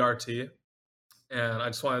one is VRT, and I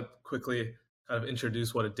just want to quickly kind of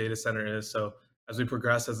introduce what a data center is. So as we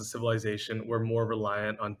progress as a civilization, we're more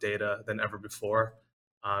reliant on data than ever before.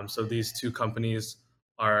 So these two companies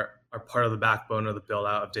are part of the backbone of the build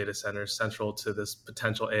out of data centers, central to this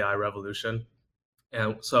potential AI revolution.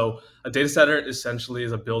 And so a data center essentially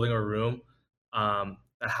is a building or room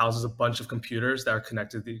that houses a bunch of computers that are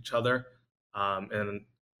connected to each other. And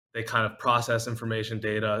they kind of process information,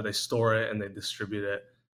 data, they store it, and they distribute it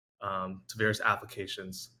to various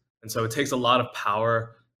applications. And so it takes a lot of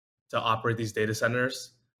power to operate these data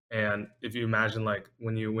centers. And if you imagine, like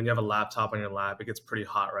when you have a laptop on your lap, it gets pretty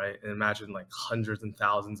hot, right? And imagine like hundreds and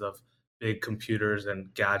thousands of big computers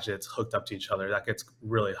and gadgets hooked up to each other. That gets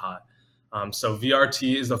really hot. So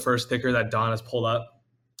VRT is the first ticker that Don has pulled up.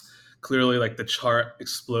 Clearly, like the chart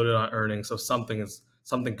exploded on earnings, so something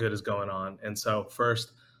good is going on. And so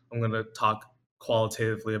first, I'm going to talk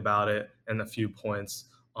qualitatively about it and a few points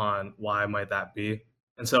on why might that be.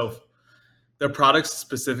 And so their products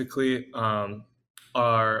specifically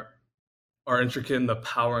are intricate in the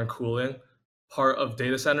power and cooling part of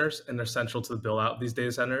data centers, and they're central to the build out of these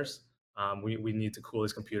data centers. We need to cool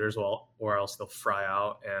these computers, or else they'll fry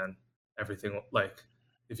out, and everything, like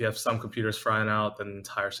if you have some computers frying out, then the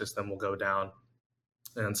entire system will go down.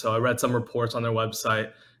 And so I read some reports on their website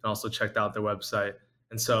and also checked out their website.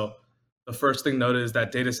 And so the first thing noted is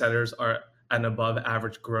that data centers are an above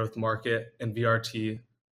average growth market, and VRT,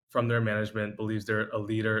 from their management, believes they're a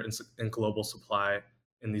leader in global supply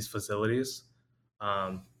in these facilities.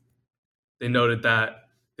 They noted that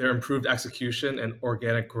their improved execution and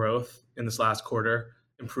organic growth in this last quarter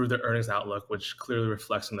improved their earnings outlook, which clearly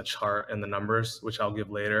reflects in the chart and the numbers, which I'll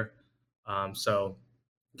give later. So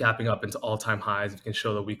gapping up into all-time highs, if you can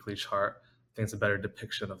show the weekly chart, I think it's a better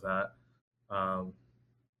depiction of that.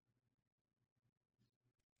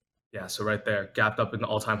 Yeah, so right there, gapped up into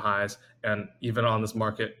all-time highs, and even on this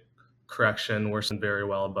market correction, we're very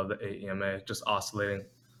well above the 8 EMA, just oscillating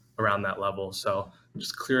around that level. So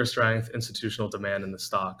just clear strength, institutional demand in the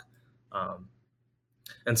stock.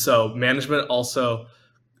 And so management also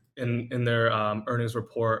in their earnings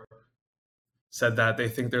report said that they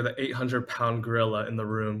think they're the 800-pound gorilla in the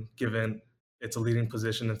room, given its a leading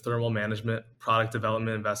position in thermal management, product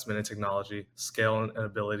development, investment in technology, scale, and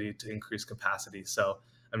ability to increase capacity. So,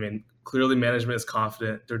 I mean, clearly management is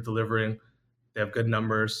confident, they're delivering, they have good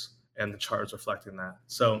numbers, and the chart is reflecting that.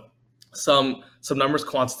 So some numbers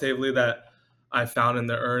quantitatively that I found in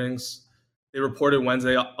their earnings. They reported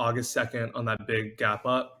Wednesday, August 2nd, on that big gap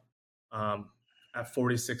up at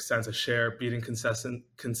 46 cents a share, beating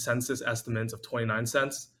consensus estimates of 29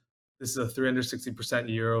 cents. This is a 360%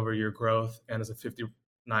 year over year growth and is a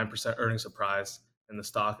 59% earnings surprise. And the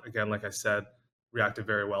stock, again, like I said, reacted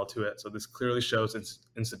very well to it. So this clearly shows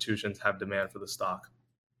institutions have demand for the stock.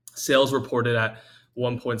 Sales reported at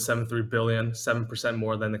 1.73 billion, 7%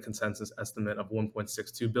 more than the consensus estimate of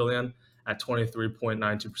 1.62 billion at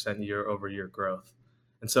 23.92% year over year growth.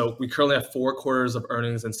 And so we currently have 4 quarters of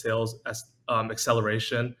earnings and sales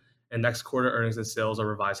acceleration, and next quarter earnings and sales are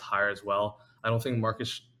revised higher as well. I don't think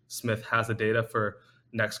Marcus Smith has the data for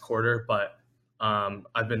next quarter, but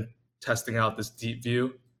I've been testing out this Deep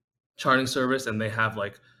View charting service, and they have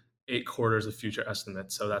like 8 quarters of future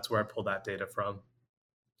estimates. So that's where I pulled that data from.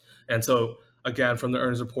 And so again, from the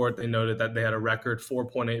earnings report, they noted that they had a record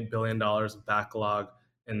 $4.8 billion of backlog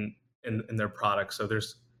in their products. So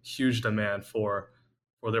there's huge demand for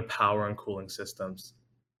their power and cooling systems.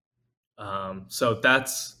 So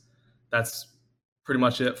that's pretty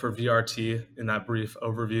much it for VRT in that brief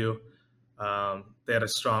overview. They had a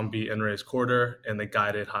strong beat and raise quarter, and they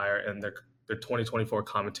guided higher, and their 2024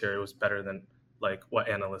 commentary was better than like what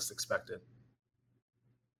analysts expected.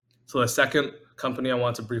 So the second company I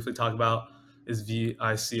want to briefly talk about is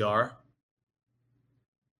VICR.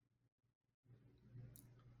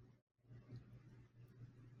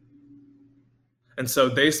 And so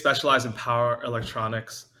they specialize in power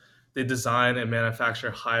electronics. They design and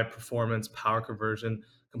manufacture high performance power conversion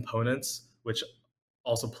components, which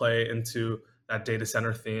also play into that data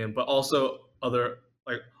center theme, but also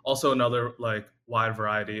another like wide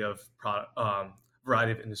variety of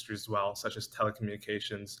variety of industries as well, such as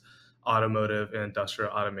telecommunications, automotive, and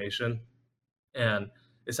industrial automation. And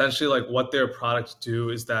essentially, like what their products do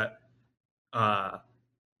is that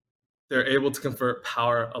they're able to convert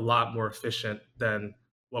power a lot more efficient than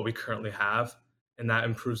what we currently have, and that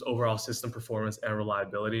improves overall system performance and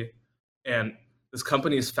reliability. And this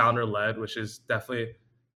company is founder led, which is definitely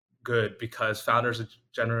good because founders are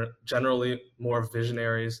generally more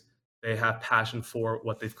visionaries. They have passion for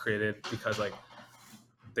what they've created because like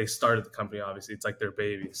they started the company, obviously it's like their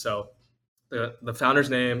baby. So the founder's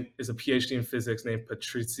name is a PhD in physics named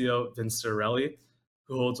Patrizio Vinciarelli,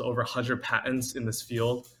 who holds over 100 patents in this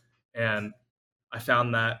field. And I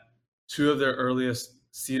found that 2 of their earliest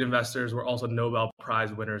seed investors were also Nobel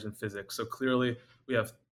Prize winners in physics. So clearly we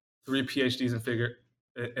have 3 PhDs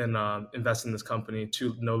in invest in this company,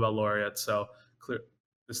 2 Nobel laureates. So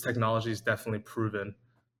this technology is definitely proven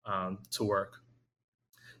to work.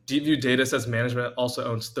 DeepView Data Sets Management also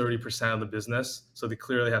owns 30% of the business, so they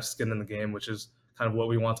clearly have skin in the game, which is kind of what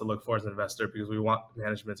we want to look for as an investor, because we want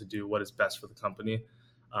management to do what is best for the company.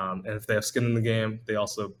 And if they have skin in the game, they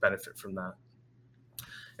also benefit from that.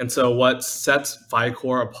 And so what sets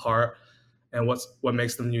Vicor apart and what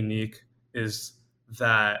makes them unique is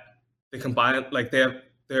that they combine, like they have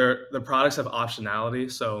their products have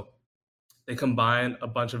optionality, so they combine a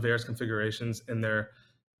bunch of various configurations in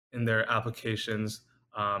their applications,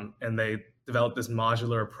 and they develop this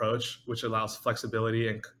modular approach, which allows flexibility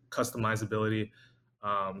and customizability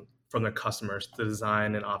from their customers to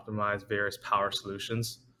design and optimize various power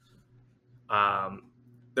solutions.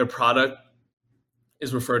 Their product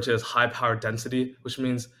is referred to as high power density, which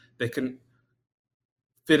means they can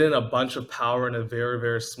fit in a bunch of power in a very,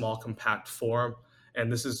 very small, compact form.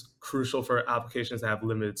 And this is crucial for applications that have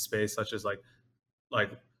limited space, such as like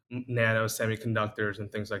nano semiconductors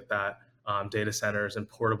and things like that, data centers and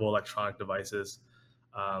portable electronic devices.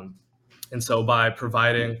 And so by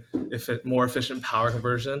providing more efficient power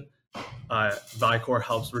conversion, Vicor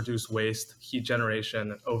helps reduce waste, heat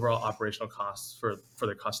generation, and overall operational costs for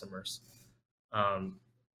their customers.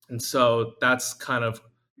 And so that's kind of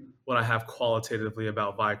what I have qualitatively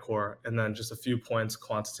about Vicor. And then just a few points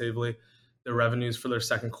quantitatively. The revenues for their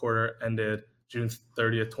second quarter ended June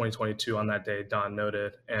 30th, 2022 on that day, Don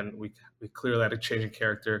noted, and we clearly had a change in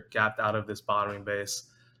character, gapped out of this bottoming base.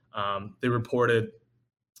 They reported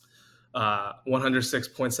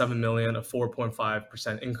 106.7 million, a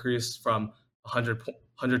 4.5% increase from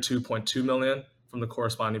 102.2 million from the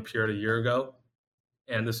corresponding period a year ago.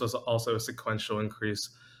 And this was also a sequential increase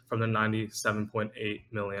from the 97.8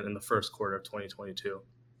 million in the first quarter of 2022.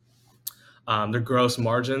 Their gross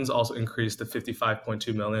margins also increased to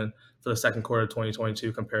 55.2 million for the second quarter of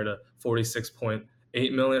 2022 compared to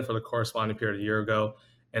 46.8 million for the corresponding period a year ago,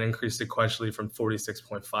 and increased sequentially from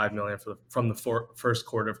 46.5 million from the first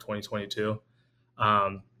quarter of 2022.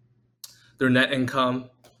 Their net income,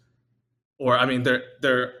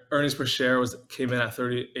 their earnings per share came in at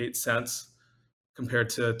 38 cents compared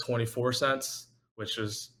to 24 cents, which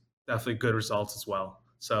is definitely good results as well.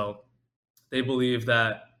 So they believe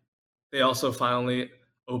that they also finally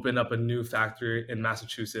opened up a new factory in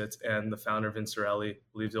Massachusetts, and the founder, Vinciarelli,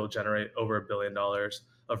 believes it will generate over $1 billion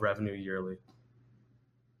of revenue yearly.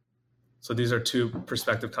 So these are two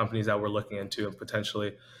prospective companies that we're looking into and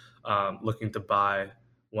potentially looking to buy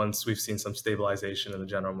once we've seen some stabilization in the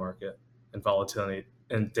general market and volatility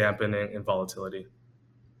and dampening in volatility.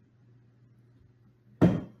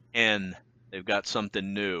 And they've got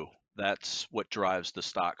something new. That's what drives the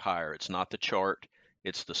stock higher. It's not the chart.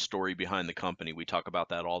 It's the story behind the company. We talk about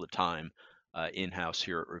that all the time in-house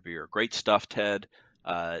here at Revere. Great stuff, Ted.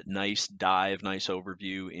 Nice dive, nice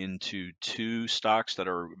overview into two stocks that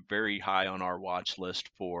are very high on our watch list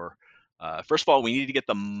for, first of all, we need to get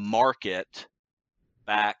the market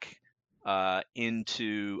back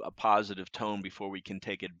into a positive tone before we can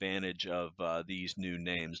take advantage of these new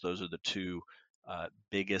names. Those are the two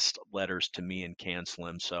biggest letters to me in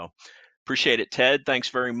CANSLIM. So appreciate it, Ted. Thanks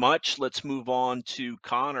very much. Let's move on to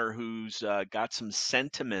Connor, who's got some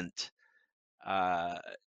sentiment.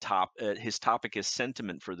 His topic is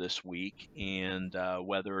sentiment for this week, and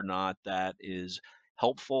whether or not that is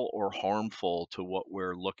helpful or harmful to what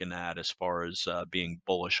we're looking at as far as being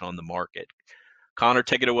bullish on the market. Connor,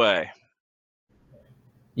 take it away.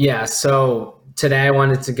 Yeah, so today I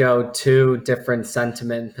wanted to go two different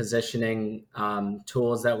sentiment positioning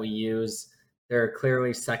tools that we use. They're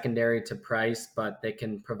clearly secondary to price, but they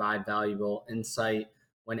can provide valuable insight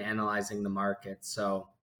when analyzing the market. So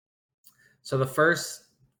the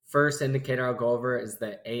first indicator I'll go over is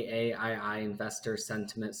the AAII Investor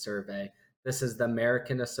Sentiment Survey. This is the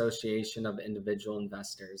American Association of Individual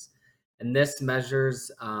Investors. And this measures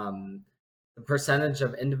the percentage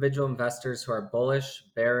of individual investors who are bullish,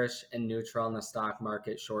 bearish, and neutral in the stock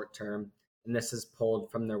market short term. And this is pulled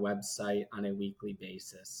from their website on a weekly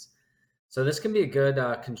basis. So this can be a good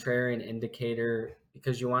contrarian indicator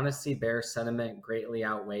because you want to see bearish sentiment greatly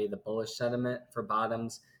outweigh the bullish sentiment for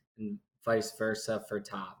bottoms and vice versa for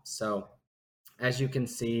tops. So as you can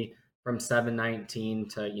see from 7/19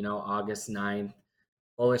 to August 9th,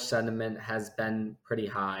 bullish sentiment has been pretty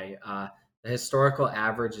high. The historical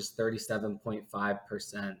average is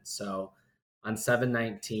 37.5%. So on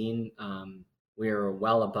 7/19, we are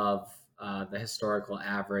well above the historical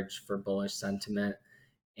average for bullish sentiment.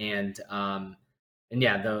 And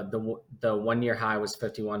yeah, the 1 year high was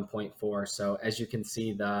 51.4. So as you can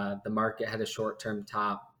see, the market had a short-term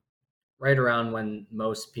top right around when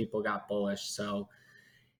most people got bullish. So,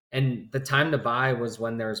 and the time to buy was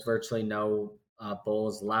when there was virtually no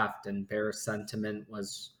bulls left, and bear sentiment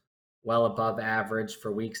was well above average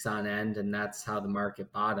for weeks on end, and that's how the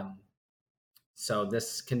market bottomed. So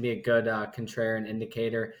this can be a good contrarian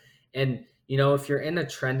indicator. And if you're in a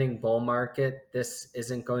trending bull market, this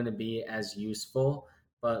isn't going to be as useful.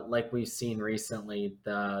 But like we've seen recently,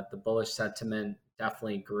 the bullish sentiment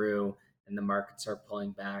definitely grew, and the markets are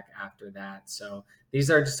pulling back after that. So these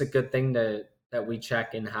are just a good thing that we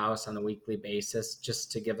check in house on a weekly basis,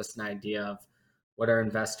 just to give us an idea of what are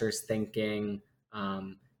investors thinking,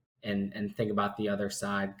 and think about the other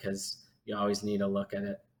side, because you always need to look at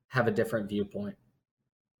it, have a different viewpoint.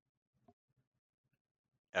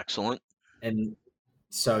 Excellent. And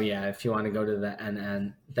so, yeah, if you want to go to the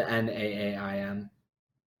NAAIM.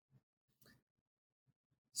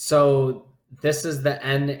 So this is the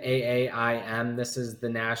NAAIM. This is the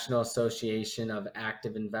National Association of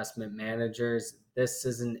Active Investment Managers. This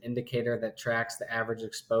is an indicator that tracks the average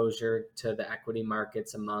exposure to the equity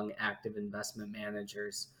markets among active investment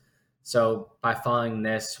managers. So by following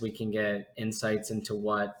this, we can get insights into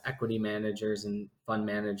what equity managers and fund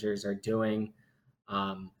managers are doing.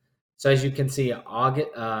 So as you can see, August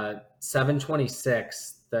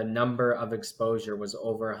 726, the number of exposure was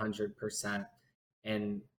over 100%,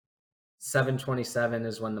 and 727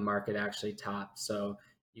 is when the market actually topped. So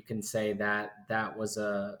you can say that that was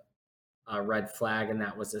a red flag, and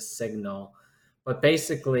that was a signal. But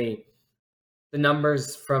basically, the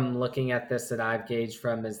numbers from looking at this that I've gauged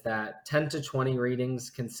from is that 10 to 20 readings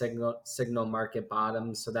can signal market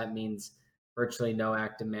bottoms. So that means virtually no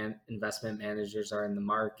active investment managers are in the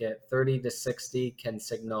market. 30 to 60 can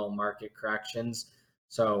signal market corrections.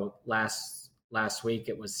 So last week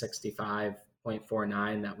it was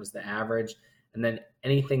 65.49. That was the average. And then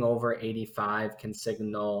anything over 85 can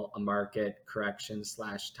signal a market correction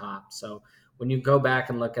 / top. So when you go back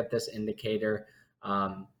and look at this indicator,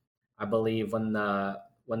 I believe when the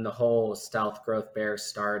whole stealth growth bear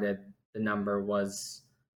started, the number was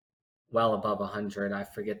well above 100. I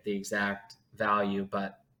forget the exact value,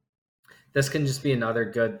 but this can just be another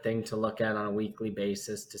good thing to look at on a weekly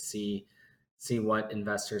basis to see what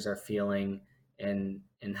investors are feeling, and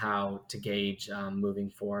how to gauge moving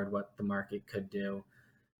forward what the market could do.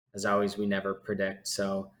 As always, we never predict.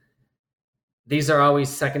 So these are always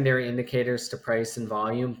secondary indicators to price and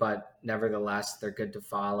volume, but nevertheless, they're good to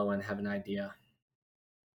follow and have an idea.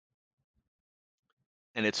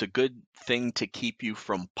 And it's a good thing to keep you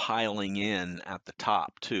from piling in at the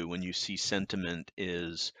top too. When you see sentiment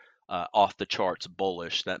is off the charts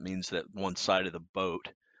bullish, that means that one side of the boat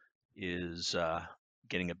is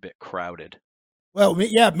getting a bit crowded. Well,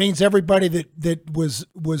 yeah, it means everybody that was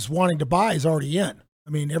wanting to buy is already in. I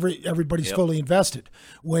mean, everybody's Yep. fully invested.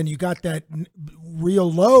 When you got that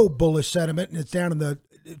real low bullish sentiment and it's down in the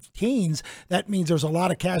teens, that means there's a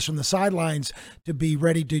lot of cash on the sidelines to be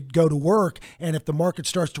ready to go to work. And if the market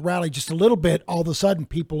starts to rally just a little bit, all of a sudden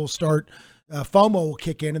people will start, FOMO will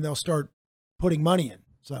kick in and they'll start putting money in.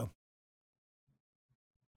 So,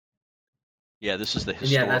 Yeah, this is the And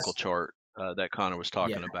yeah, historical that's chart that Connor was yeah.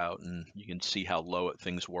 talking about, and you can see how low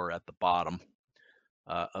things were at the bottom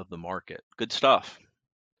of the market. Good stuff.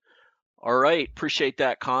 All right, appreciate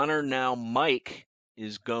that, Connor. Now Mike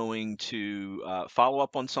is going to follow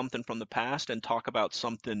up on something from the past and talk about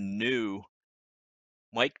something new.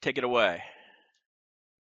 Mike, take it away.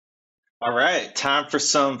 All right, time for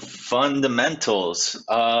some fundamentals.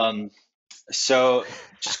 So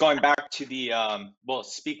just going back to the well,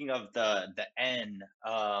 speaking of the N,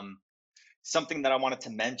 something that I wanted to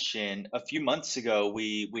mention, a few months ago,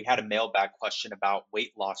 we had a mailbag question about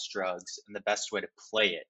weight loss drugs and the best way to play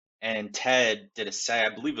it. And Ted did I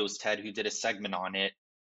believe it was Ted who did a segment on it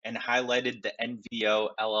and highlighted the NVO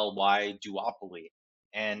LLY duopoly.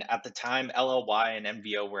 And at the time, LLY and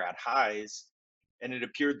NVO were at highs, and it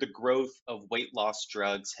appeared the growth of weight loss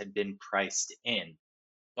drugs had been priced in.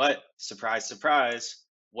 But surprise, surprise,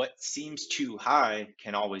 what seems too high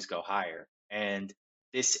can always go higher. And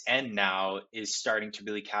this end now is starting to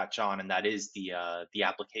really catch on, and that is the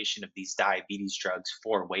application of these diabetes drugs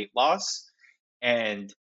for weight loss.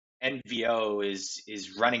 And NVO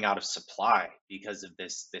is running out of supply because of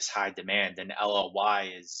this high demand, and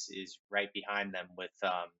LLY is right behind them with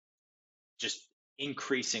just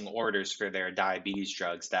increasing orders for their diabetes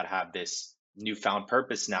drugs that have this newfound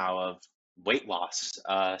purpose now of weight loss.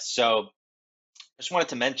 So I just wanted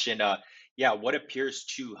to mention, yeah, what appears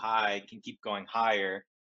too high can keep going higher.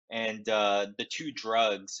 And the two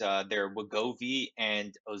drugs, they're Wegovy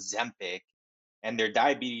and Ozempic. and they're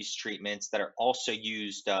diabetes treatments that are also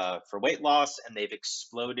used for weight loss, and they've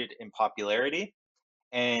exploded in popularity.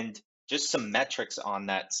 And just some metrics on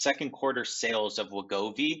that: second quarter sales of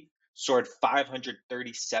Wegovy soared 537%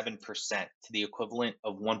 to the equivalent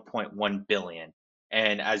of 1.1 billion.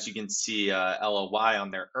 And as you can see, LOY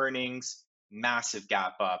on their earnings, massive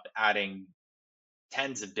gap up, adding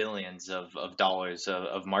tens of billions of dollars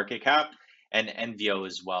of market cap, and NVO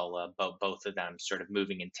as well. Both of them sort of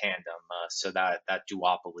moving in tandem. So that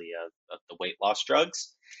duopoly of the weight loss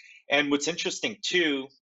drugs. And what's interesting too,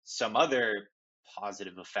 some other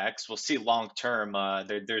positive effects. We'll see long term.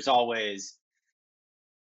 There's always,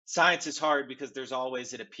 science is hard because there's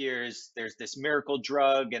always, it appears there's this miracle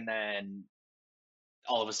drug, and then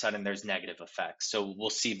all of a sudden there's negative effects. So we'll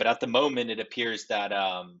see. But at the moment, it appears that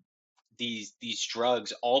these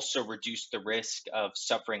drugs also reduce the risk of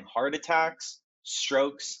suffering heart attacks,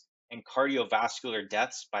 strokes, and cardiovascular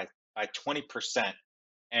deaths by 20%.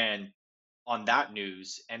 And on that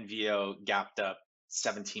news, NVO gapped up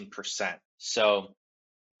 17%. So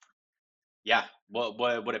yeah,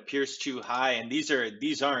 what appears too high, and these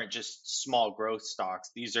aren't just small growth stocks.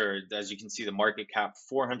 These are, as you can see, the market cap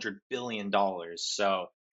 $400 billion. So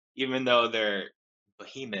even though they're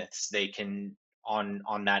behemoths, they can,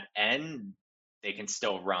 on that end, they can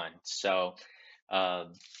still run. So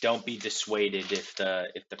don't be dissuaded if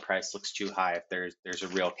the price looks too high, if there's a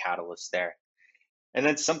real catalyst there. And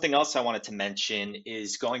then something else I wanted to mention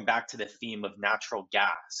is going back to the theme of natural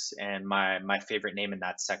gas and my favorite name in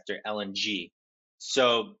that sector, LNG.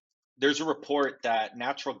 So there's a report that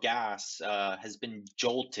natural gas has been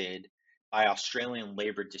jolted by Australian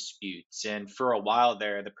labor disputes. And for a while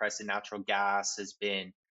there, the price of natural gas has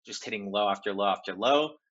been just hitting low after low after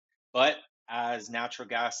low. But as natural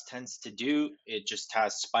gas tends to do, it just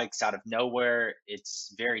has spikes out of nowhere.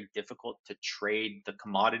 It's very difficult to trade the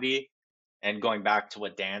commodity. And going back to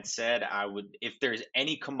what Dan said, I would, if there's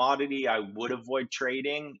any commodity I would avoid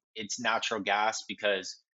trading, it's natural gas,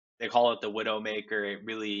 because they call it the widowmaker. It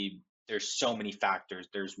really, there's so many factors.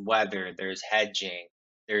 There's weather, there's hedging,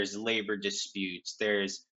 there's labor disputes,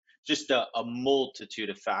 there's just a multitude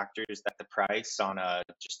of factors that the price on a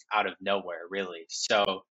just out of nowhere, really.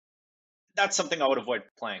 So that's something I would avoid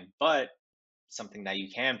playing. But something that you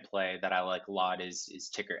can play that I like a lot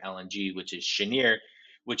is ticker LNG, which is Cheniere,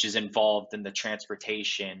 which is involved in the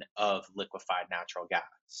transportation of liquefied natural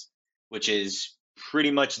gas, which is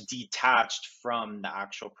pretty much detached from the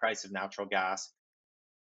actual price of natural gas,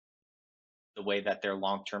 the way that their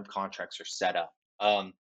long-term contracts are set up.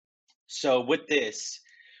 So with this,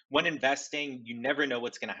 when investing, you never know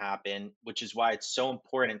what's going to happen, which is why it's so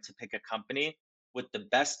important to pick a company with the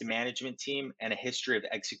best management team and a history of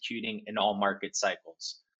executing in all market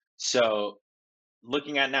cycles. So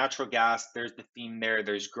looking at natural gas, there's the theme there.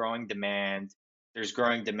 There's growing demand. There's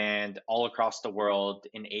growing demand all across the world,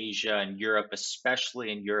 in Asia and Europe,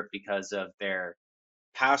 especially in Europe because of their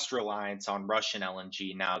past reliance on Russian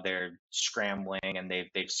LNG. Now they're scrambling, and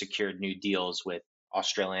they've secured new deals with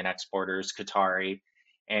Australian exporters, Qatari,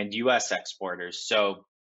 and US exporters. So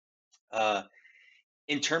uh,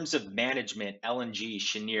 in terms of management, LNG,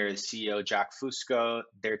 Cheniere, the CEO, Jack Fusco,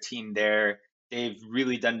 their team there, they've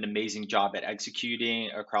really done an amazing job at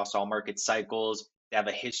executing across all market cycles. They have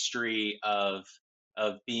a history of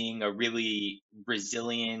being a really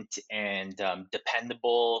resilient and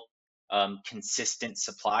dependable, consistent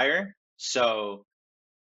supplier. So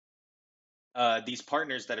these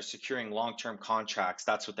partners that are securing long-term contracts,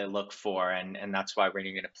 that's what they look for, and that's why when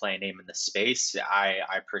you're going to play a name in the space,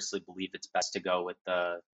 I personally believe it's best to go with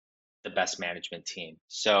the best management team.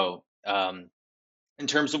 So in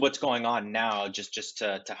terms of what's going on now, just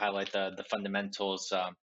to highlight the fundamentals,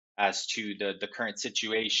 as to the current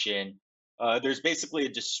situation, there's basically a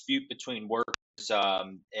dispute between workers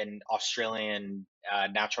and Australian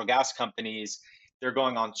natural gas companies. They're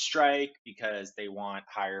going on strike because they want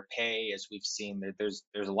higher pay. As we've seen, there's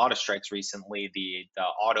a lot of strikes recently. The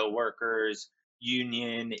auto workers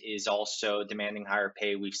union is also demanding higher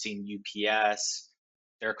pay. We've seen UPS,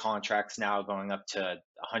 their contracts now going up to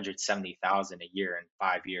 170,000 a year in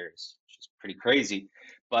 5 years, which is pretty crazy.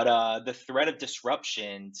 But the threat of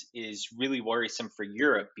disruptions is really worrisome for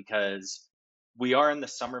Europe, because we are in the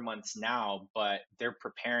summer months now, but they're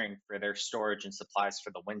preparing for their storage and supplies for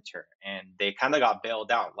the winter. And they kind of got bailed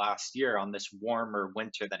out last year on this warmer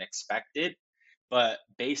winter than expected. But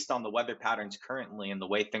based on the weather patterns currently and the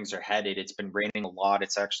way things are headed, it's been raining a lot.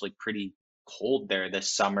 It's actually pretty cold there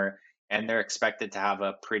this summer, and they're expected to have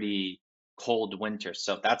a pretty cold winter.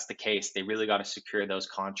 So if that's the case, they really got to secure those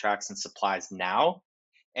contracts and supplies now.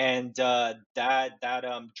 And that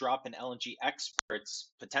drop in LNG exports,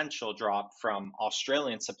 potential drop from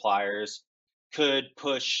Australian suppliers, could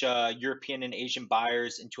push European and Asian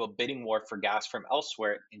buyers into a bidding war for gas from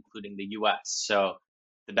elsewhere, including the U.S. So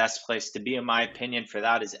the best place to be, in my opinion, for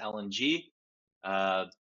that is LNG. Uh,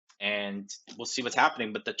 and we'll see what's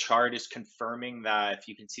happening. But the chart is confirming that if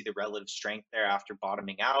you can see the relative strength there after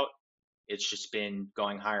bottoming out, it's just been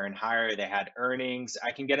going higher and higher. They had earnings.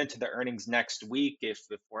 I can get into the earnings next week if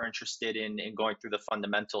we're interested in going through the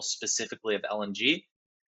fundamentals specifically of LNG.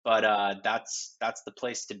 But that's the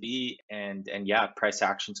place to be. And yeah, price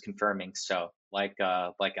action's confirming. So like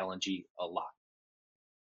LNG a lot.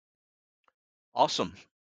 Awesome.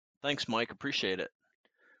 Thanks, Mike. Appreciate it.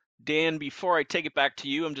 Dan, before I take it back to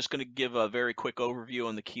you, I'm just going to give a very quick overview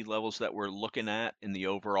on the key levels that we're looking at in the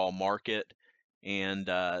overall market. And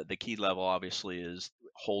the key level, obviously, is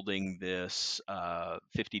holding this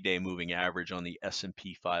 50-day moving average on the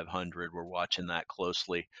S&P 500. We're watching that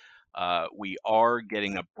closely. We are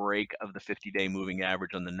getting a break of the 50-day moving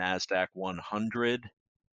average on the NASDAQ 100,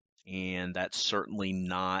 and that's certainly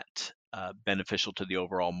not beneficial to the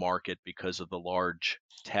overall market because of the large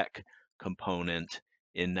tech component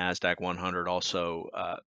in NASDAQ 100. Also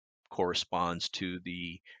corresponds to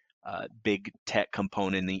the big tech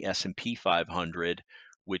component in the S&P 500,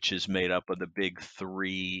 which is made up of the big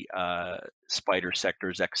three spider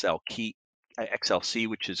sectors: XLC,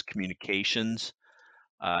 which is communications,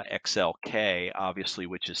 XLK, obviously,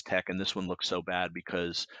 which is tech. And this one looks so bad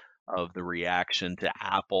because of the reaction to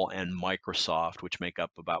Apple and Microsoft, which make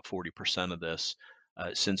up about 40% of this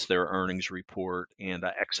since their earnings report, and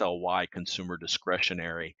XLY, consumer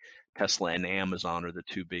discretionary. Tesla and Amazon are the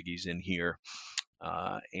two biggies in here.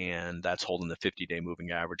 And that's holding the 50-day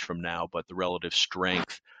moving average from now. But the relative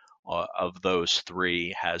strength of those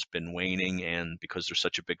three has been waning. And because there's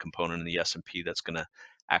such a big component in the S&P, that's going to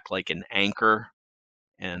act like an anchor,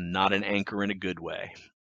 and not an anchor in a good way.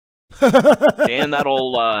 Dan, that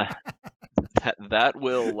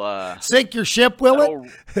will sink your ship, will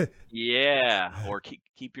it? Yeah, or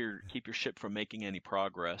keep your ship from making any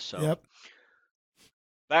progress. So yep.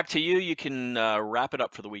 Back to you. You can wrap it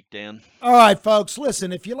up for the week, Dan. All right, folks.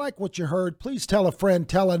 Listen, if you like what you heard, please tell a friend,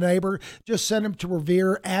 tell a neighbor. Just send them to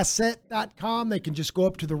revereasset.com. They can just go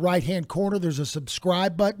up to the right-hand corner. There's a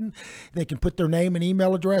subscribe button. They can put their name and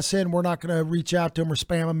email address in. We're not going to reach out to them or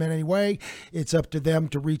spam them in any way. It's up to them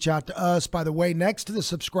to reach out to us. By the way, next to the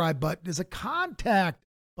subscribe button is a contact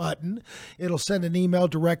button. It'll send an email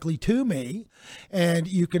directly to me, and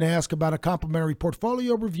you can ask about a complimentary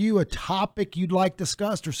portfolio review, a topic you'd like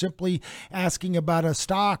discussed, or simply asking about a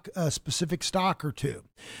stock, a specific stock or two.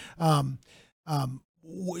 Ton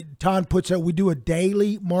puts out, we do a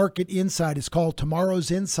daily market insight. It's called Tomorrow's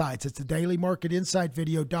Insights. It's a daily market insight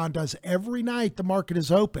video Don does every night the market is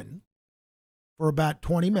open for about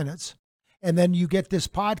 20 minutes. And then you get this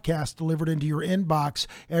podcast delivered into your inbox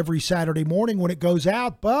every Saturday morning when it goes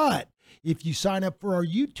out. But if you sign up for our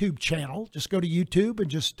YouTube channel, just go to YouTube and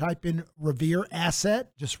just type in Revere Asset,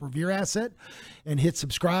 just Revere Asset, and hit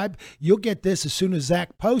subscribe. You'll get this as soon as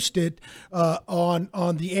Zach posts it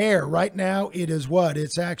on the air. Right now, it is what?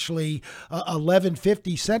 It's actually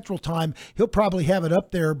 11:50 Central Time. He'll probably have it up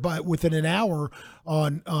there within an hour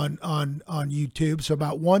on YouTube. So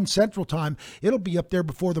about 1 Central Time, it'll be up there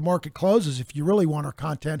before the market closes if you really want our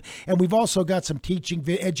content. And we've also got some teaching,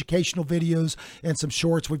 educational videos and some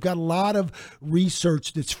shorts. We've got a lot of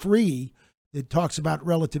research that's free that talks about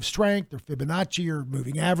relative strength or Fibonacci or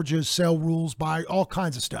moving averages, sell rules, buy, all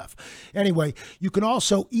kinds of stuff. Anyway, you can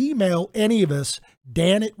also email any of us,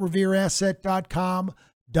 Dan@revereasset.com,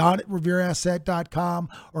 Don@revereasset.com,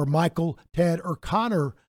 or Michael, Ted, or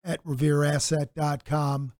Connor at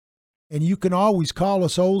revereasset.com. And you can always call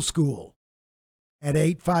us old school at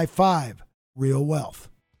 855 Real Wealth.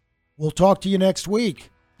 We'll talk to you next week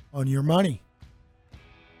on Your Money.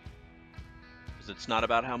 Because it's not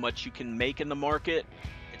about how much you can make in the market,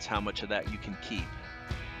 it's how much of that you can keep.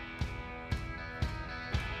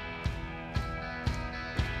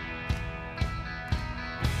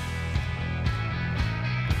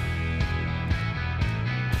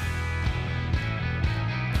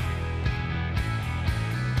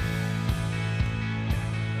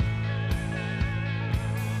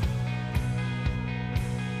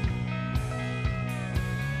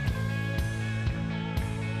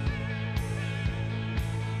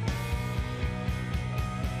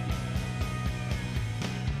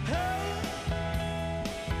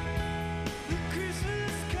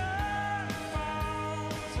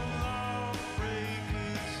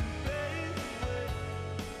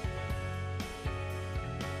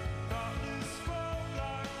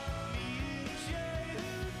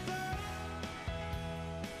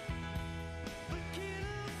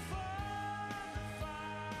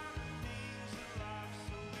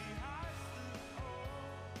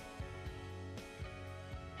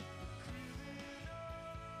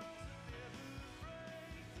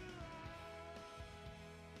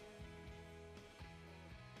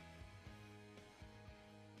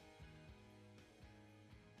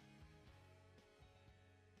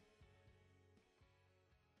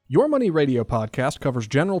 Your Money Radio podcast covers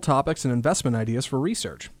general topics and investment ideas for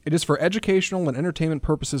research. It is for educational and entertainment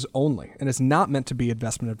purposes only, and is not meant to be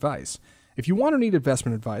investment advice. If you want or need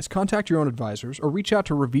investment advice, contact your own advisors or reach out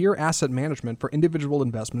to Revere Asset Management for individual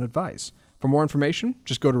investment advice. For more information,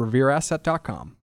 just go to revereasset.com.